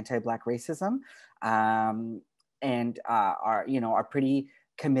complicit in anti-Black racism, and are pretty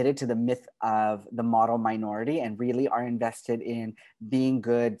committed to the myth of the model minority, and really are invested in being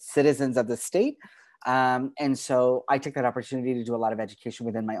good citizens of the state. And so I took that opportunity to do a lot of education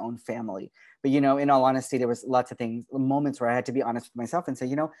within my own family. But, in all honesty, there was lots of moments where I had to be honest with myself and say,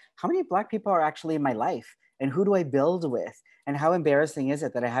 how many Black people are actually in my life? And who do I build with? And how embarrassing is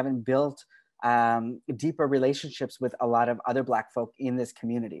it that I haven't built deeper relationships with a lot of other Black folk in this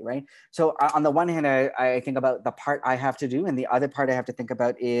community, right? So on the one hand, I think about the part I have to do, and the other part I have to think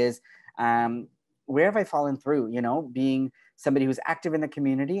about is where have I fallen through, being somebody who's active in the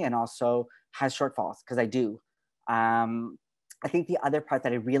community and also has shortfalls, because I do. I think the other part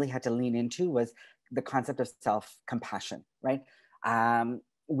that I really had to lean into was the concept of self-compassion, right?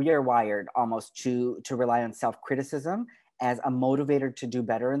 We are wired almost to rely on self-criticism as a motivator to do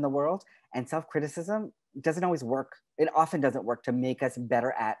better in the world. And self-criticism doesn't always work. It often doesn't work to make us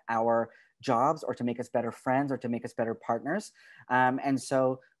better at our jobs, or to make us better friends, or to make us better partners. And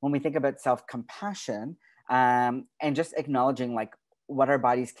so when we think about self-compassion, and just acknowledging like what our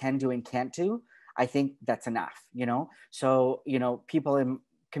bodies can do and can't do, I think that's enough, So, people in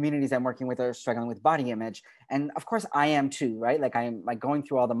communities I'm working with are struggling with body image. And of course I am too, right? Like I'm like going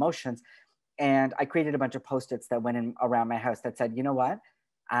through all the motions. And I created a bunch of Post-its that went in around my house that said, you know what?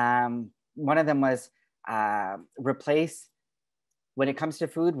 One of them was when it comes to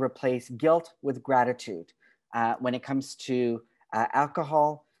food, replace guilt with gratitude. When it comes to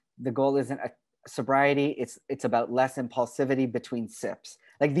alcohol, the goal isn't a sobriety, it's about less impulsivity between sips.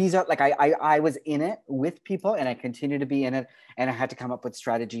 Like these are like I was in it with people, and I continue to be in it, and I had to come up with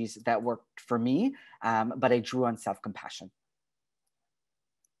strategies that worked for me, but I drew on self-compassion.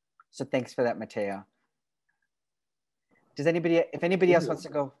 So thanks for that, Mateo. If anybody else wants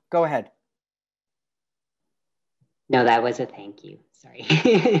to go ahead. No, that was a thank you.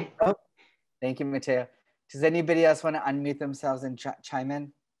 Sorry. Oh, thank you, Mateo. Does anybody else want to unmute themselves and chime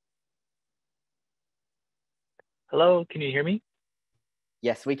in? Hello, can you hear me?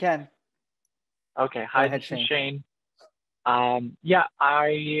 Yes, we can. Okay, hi, this is Shane. Yeah,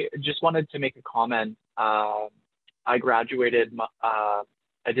 I just wanted to make a comment. I graduated,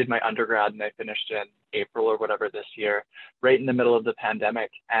 I did my undergrad and I finished in April or whatever this year, right in the middle of the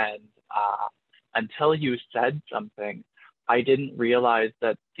pandemic. And until you said something, I didn't realize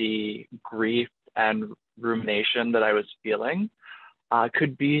that the grief and rumination that I was feeling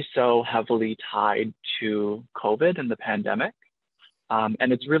could be so heavily tied to COVID and the pandemic.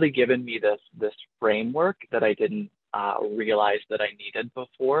 And it's really given me this framework that I didn't realize that I needed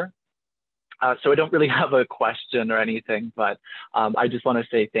before. So I don't really have a question or anything, but I just want to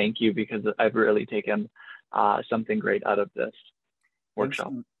say thank you, because I've really taken something great out of this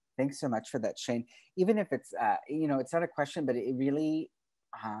workshop. Thanks so much for that, Shane. Even if it's, it's not a question, but it really,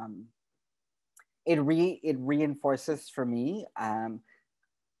 it reinforces for me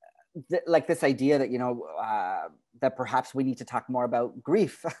like this idea that, that perhaps we need to talk more about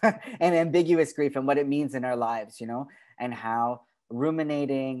grief and ambiguous grief and what it means in our lives, and how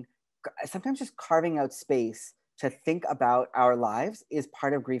ruminating, sometimes just carving out space to think about our lives is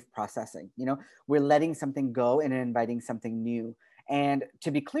part of grief processing. We're letting something go and inviting something new. And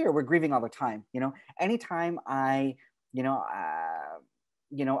to be clear, we're grieving all the time. Anytime a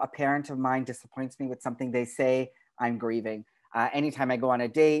parent of mine disappoints me with something they say, I'm grieving. Anytime I go on a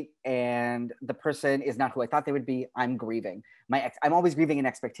date and the person is not who I thought they would be, I'm grieving. I'm always grieving an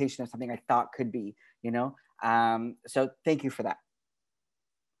expectation of something I thought could be, so thank you for that.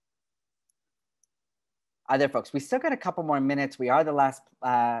 Other folks, we still got a couple more minutes. We are the last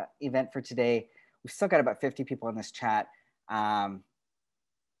event for today. We've still got about 50 people in this chat.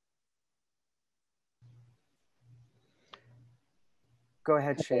 Go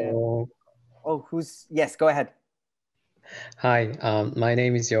ahead, Shane. Oh, yes, go ahead. Hi, my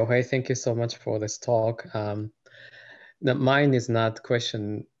name is Yohei. Thank you so much for this talk. Mine is not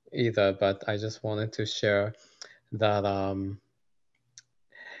question either, but I just wanted to share that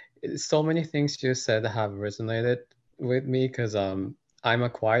so many things you said have resonated with me because I'm a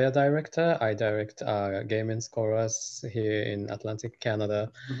choir director. I direct Gay Men's Chorus here in Atlantic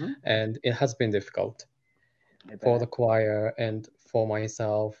Canada, and it has been difficult for the choir and for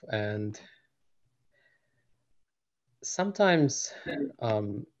myself. And sometimes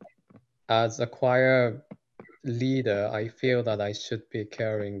as a choir leader, I feel that I should be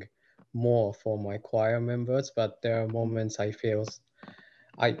caring more for my choir members, but there are moments I feel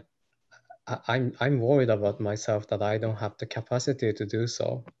I'm worried about myself that I don't have the capacity to do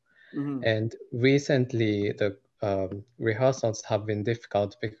so. And recently the rehearsals have been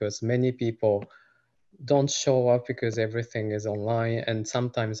difficult because many people don't show up because everything is online. And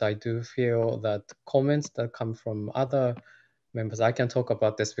sometimes I do feel that comments that come from other members, I can talk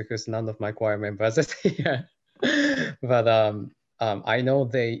about this because none of my choir members is here. But I know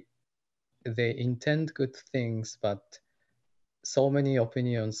they intend good things, but so many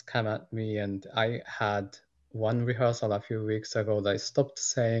opinions come at me. And I had one rehearsal a few weeks ago that I stopped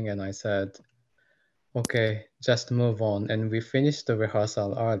saying and I said, okay, just move on. And we finished the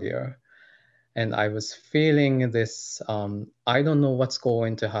rehearsal earlier. And I was feeling this, I don't know what's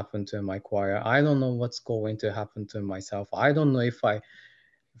going to happen to my choir. I don't know what's going to happen to myself. I don't know if I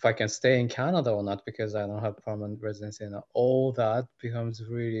can stay in Canada or not because I don't have permanent residency. And all that becomes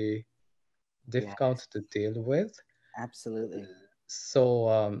really difficult to deal with. Absolutely.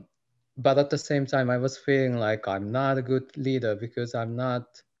 So, but at the same time, I was feeling like I'm not a good leader because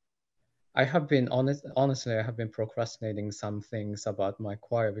I have been honestly, I have been procrastinating some things about my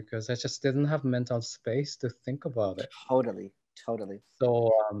choir because I just didn't have mental space to think about it. Totally.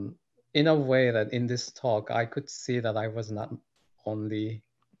 So in a way that in this talk, I could see that I was not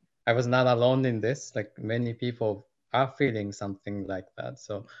alone in this. Like many people are feeling something like that.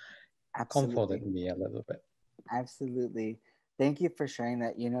 So comforted me a little bit. Absolutely. Thank you for sharing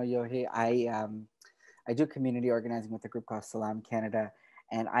that. Yohei, I do community organizing with a group called Salam Canada,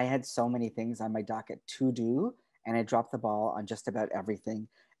 and I had so many things on my docket to do, and I dropped the ball on just about everything.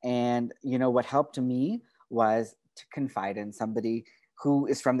 And what helped me was to confide in somebody who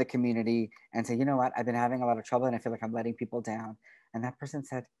is from the community and say, you know what, I've been having a lot of trouble and I feel like I'm letting people down. And that person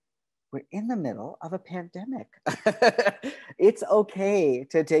said, we're in the middle of a pandemic. It's okay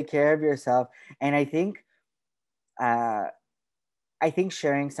to take care of yourself. And I think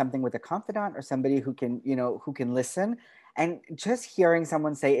sharing something with a confidant or somebody who can listen, and just hearing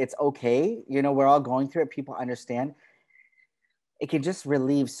someone say it's okay, we're all going through it, people understand, it can just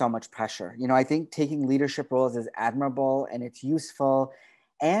relieve so much pressure. I think taking leadership roles is admirable and it's useful,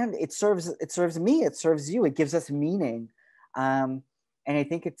 and it serves me, it serves you, it gives us meaning. And I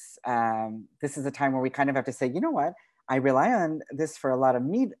think this is a time where we kind of have to say, you know what, I rely on this for a lot of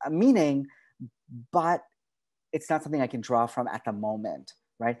meaning, but it's not something I can draw from at the moment,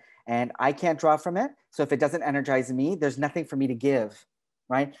 right? And I can't draw from it. So if it doesn't energize me, there's nothing for me to give,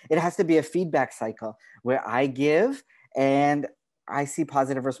 right? It has to be a feedback cycle where I give and I see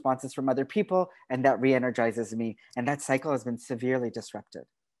positive responses from other people, and that re-energizes me. And that cycle has been severely disrupted.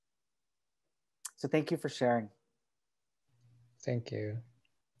 So thank you for sharing. Thank you.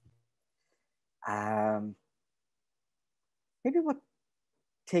 Maybe we'll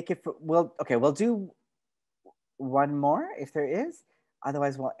take it we'll do one more if there is.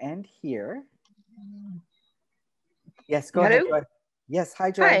 Otherwise, we'll end here. Yes, go ahead, Joy. Yes,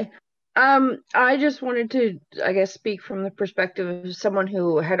 hi, Joy. Hi. I just wanted to, I guess, speak from the perspective of someone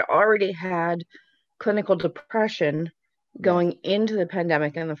who had already had clinical depression going into the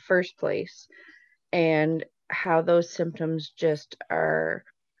pandemic in the first place, and how those symptoms just are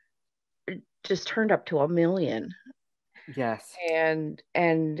just turned up to 1,000,000. Yes. And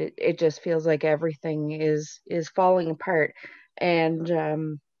it just feels like everything is falling apart.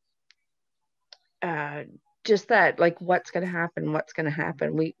 And just that, like, what's going to happen?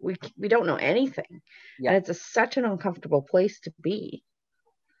 We don't know anything. Yeah. And it's such an uncomfortable place to be.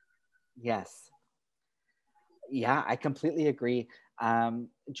 Yes. Yeah, I completely agree.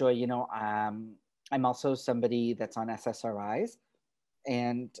 Joy, you know, I'm also somebody that's on SSRIs.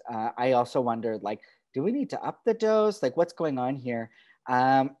 And I also wondered, like, do we need to up the dose? Like, what's going on here?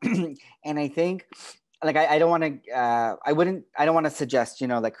 And I think, like, I don't want to, I don't want to suggest, you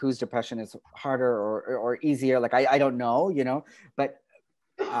know, like whose depression is harder or easier. Like, I don't know, you know, but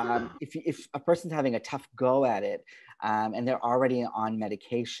if a person's having a tough go at it, and they're already on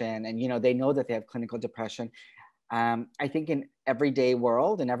medication, and, you know, they know that they have clinical depression, I think in everyday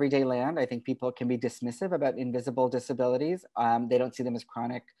world, in everyday land, I think people can be dismissive about invisible disabilities. They don't see them as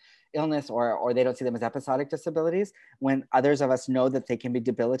chronic illness, or they don't see them as episodic disabilities, when others of us know that they can be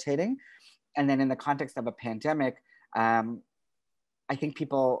debilitating. And then in the context of a pandemic, I think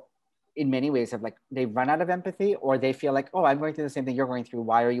people in many ways have, like, they run out of empathy, or they feel like, oh, I'm going through the same thing you're going through.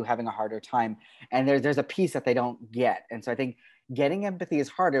 Why are you having a harder time? And there's a piece that they don't get. And so I think getting empathy is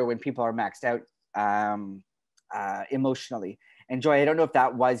harder when people are maxed out emotionally. And Joy, I don't know if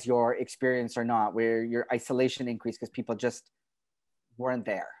that was your experience or not, where your isolation increased because people just weren't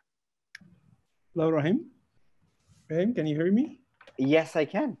there. Hello, Rahim. Rahim, can you hear me? Yes, I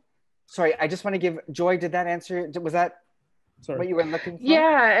can. Sorry, I just want to give Joy, did that answer? Was that what you were looking for?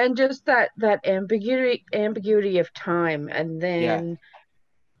 Yeah, and just that ambiguity of time, and then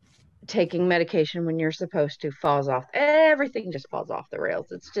taking medication when you're supposed to falls off. Everything just falls off the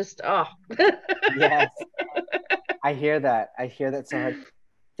rails. It's just, oh. Yes. I hear that. I hear that so hard.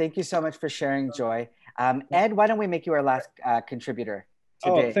 Thank you so much for sharing, Joy. Ed, why don't we make you our last contributor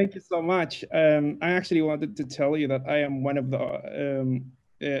today? Oh, thank you so much. I actually wanted to tell you that I am one of the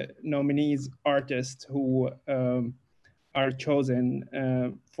nominees artists who are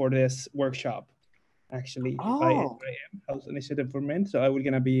chosen for this workshop, actually, by House Initiative for Men. So I will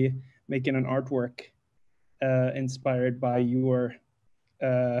gonna be making an artwork inspired by your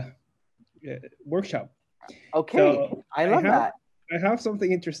workshop. Okay, so I love that. I have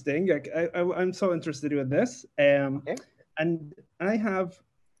something interesting. Like I'm so interested with this, and I have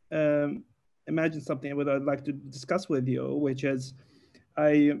imagined something that I'd like to discuss with you, which is,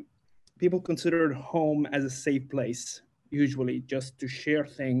 people consider home as a safe place, usually just to share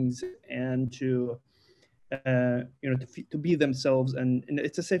things and to to be themselves, and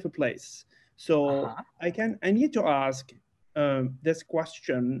it's a safer place. So I need to ask this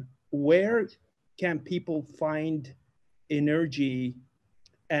question: where can people find energy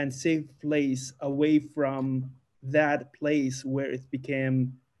and safe place away from that place where it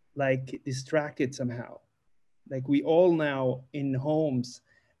became like distracted somehow? Like, we all now in homes,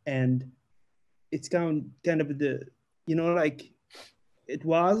 and it's kind of the, like, it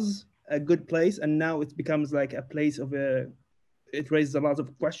was a good place, and now it becomes like a place of it raises a lot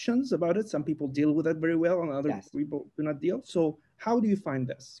of questions about it. Some people deal with it very well, and other people do not deal. So how do you find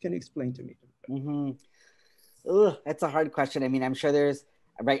this? Can you explain to me? That's a hard question. I mean, I'm sure there's,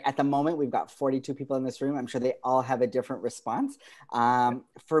 right at the moment, we've got 42 people in this room. I'm sure they all have a different response.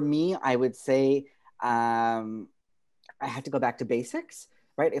 For me, I would say I have to go back to basics,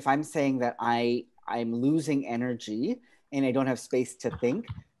 right? If I'm saying that I'm losing energy and I don't have space to think,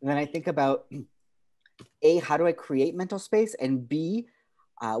 then I think about A, how do I create mental space? And B,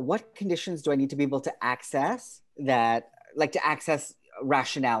 what conditions do I need to be able to access that, like to access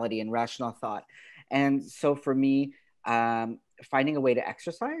rationality and rational thought? And so for me, finding a way to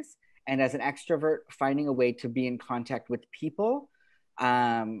exercise, and as an extrovert, finding a way to be in contact with people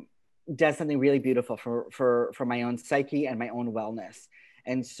does something really beautiful for my own psyche and my own wellness.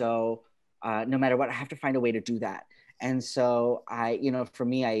 And so no matter what, I have to find a way to do that. And so for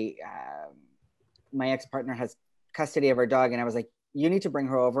me, my ex-partner has custody of our dog, and I was like, you need to bring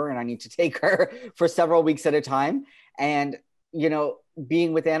her over, and I need to take her for several weeks at a time. And,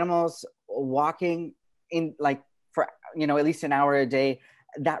 being with animals, walking in, like, for, at least an hour a day,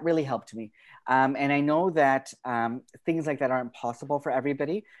 that really helped me. And I know that things like that aren't possible for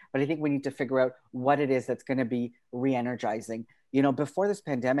everybody, but I think we need to figure out what it is that's going to be re-energizing. Before this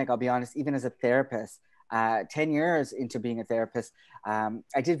pandemic, I'll be honest, even as a therapist, 10 years into being a therapist,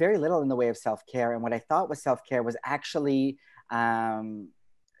 I did very little in the way of self-care. And what I thought was self-care was actually, a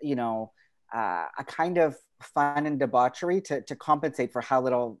kind of fun and debauchery to compensate for how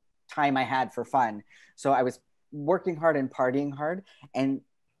little time I had for fun. So I was working hard and partying hard. And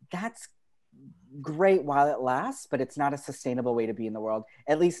that's great while it lasts, but it's not a sustainable way to be in the world,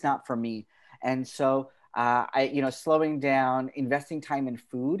 at least not for me. And so slowing down, investing time in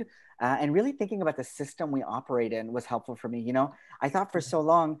food, and really thinking about the system we operate in was helpful for me. I thought for so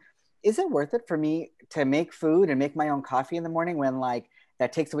long, is it worth it for me to make food and make my own coffee in the morning when like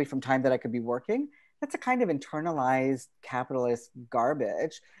that takes away from time that I could be working? That's a kind of internalized capitalist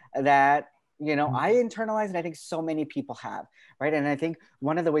garbage that, I internalize, and I think so many people have, right? And I think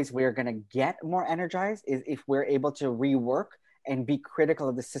one of the ways we're going to get more energized is if we're able to rework and be critical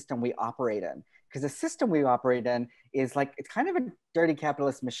of the system we operate in. Because the system we operate in is like, it's kind of a dirty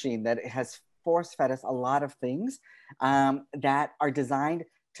capitalist machine that has force-fed us a lot of things that are designed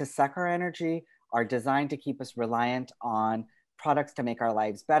to suck our energy, are designed to keep us reliant on products to make our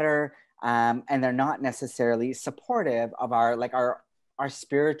lives better, and they're not necessarily supportive of our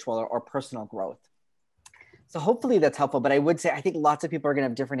spiritual or personal growth. So hopefully that's helpful. But I would say, I think lots of people are going to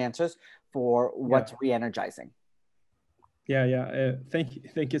have different answers for what's re-energizing. Yeah.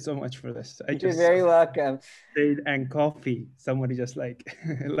 Thank you so much for this. You're very welcome. And coffee. Somebody just like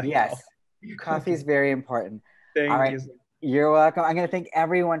yes, coffee is very important. Thank you. You're welcome. I'm going to thank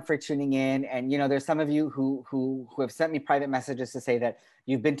everyone for tuning in. And, there's some of you who have sent me private messages to say that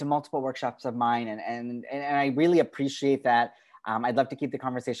you've been to multiple workshops of mine. And I really appreciate that. I'd love to keep the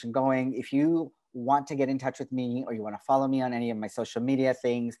conversation going. If you want to get in touch with me or you want to follow me on any of my social media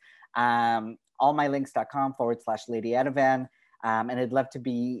things, allmylinks.com/Lady Adavan. And I'd love to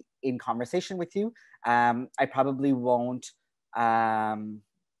be in conversation with you. I probably won't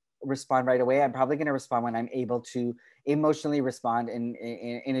respond right away. I'm probably going to respond when I'm able to emotionally respond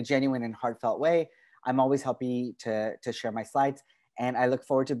in a genuine and heartfelt way. I'm always happy to share my slides, and I look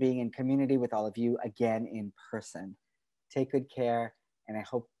forward to being in community with all of you again in person. Take good care, and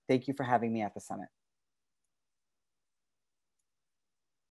thank you for having me at the summit.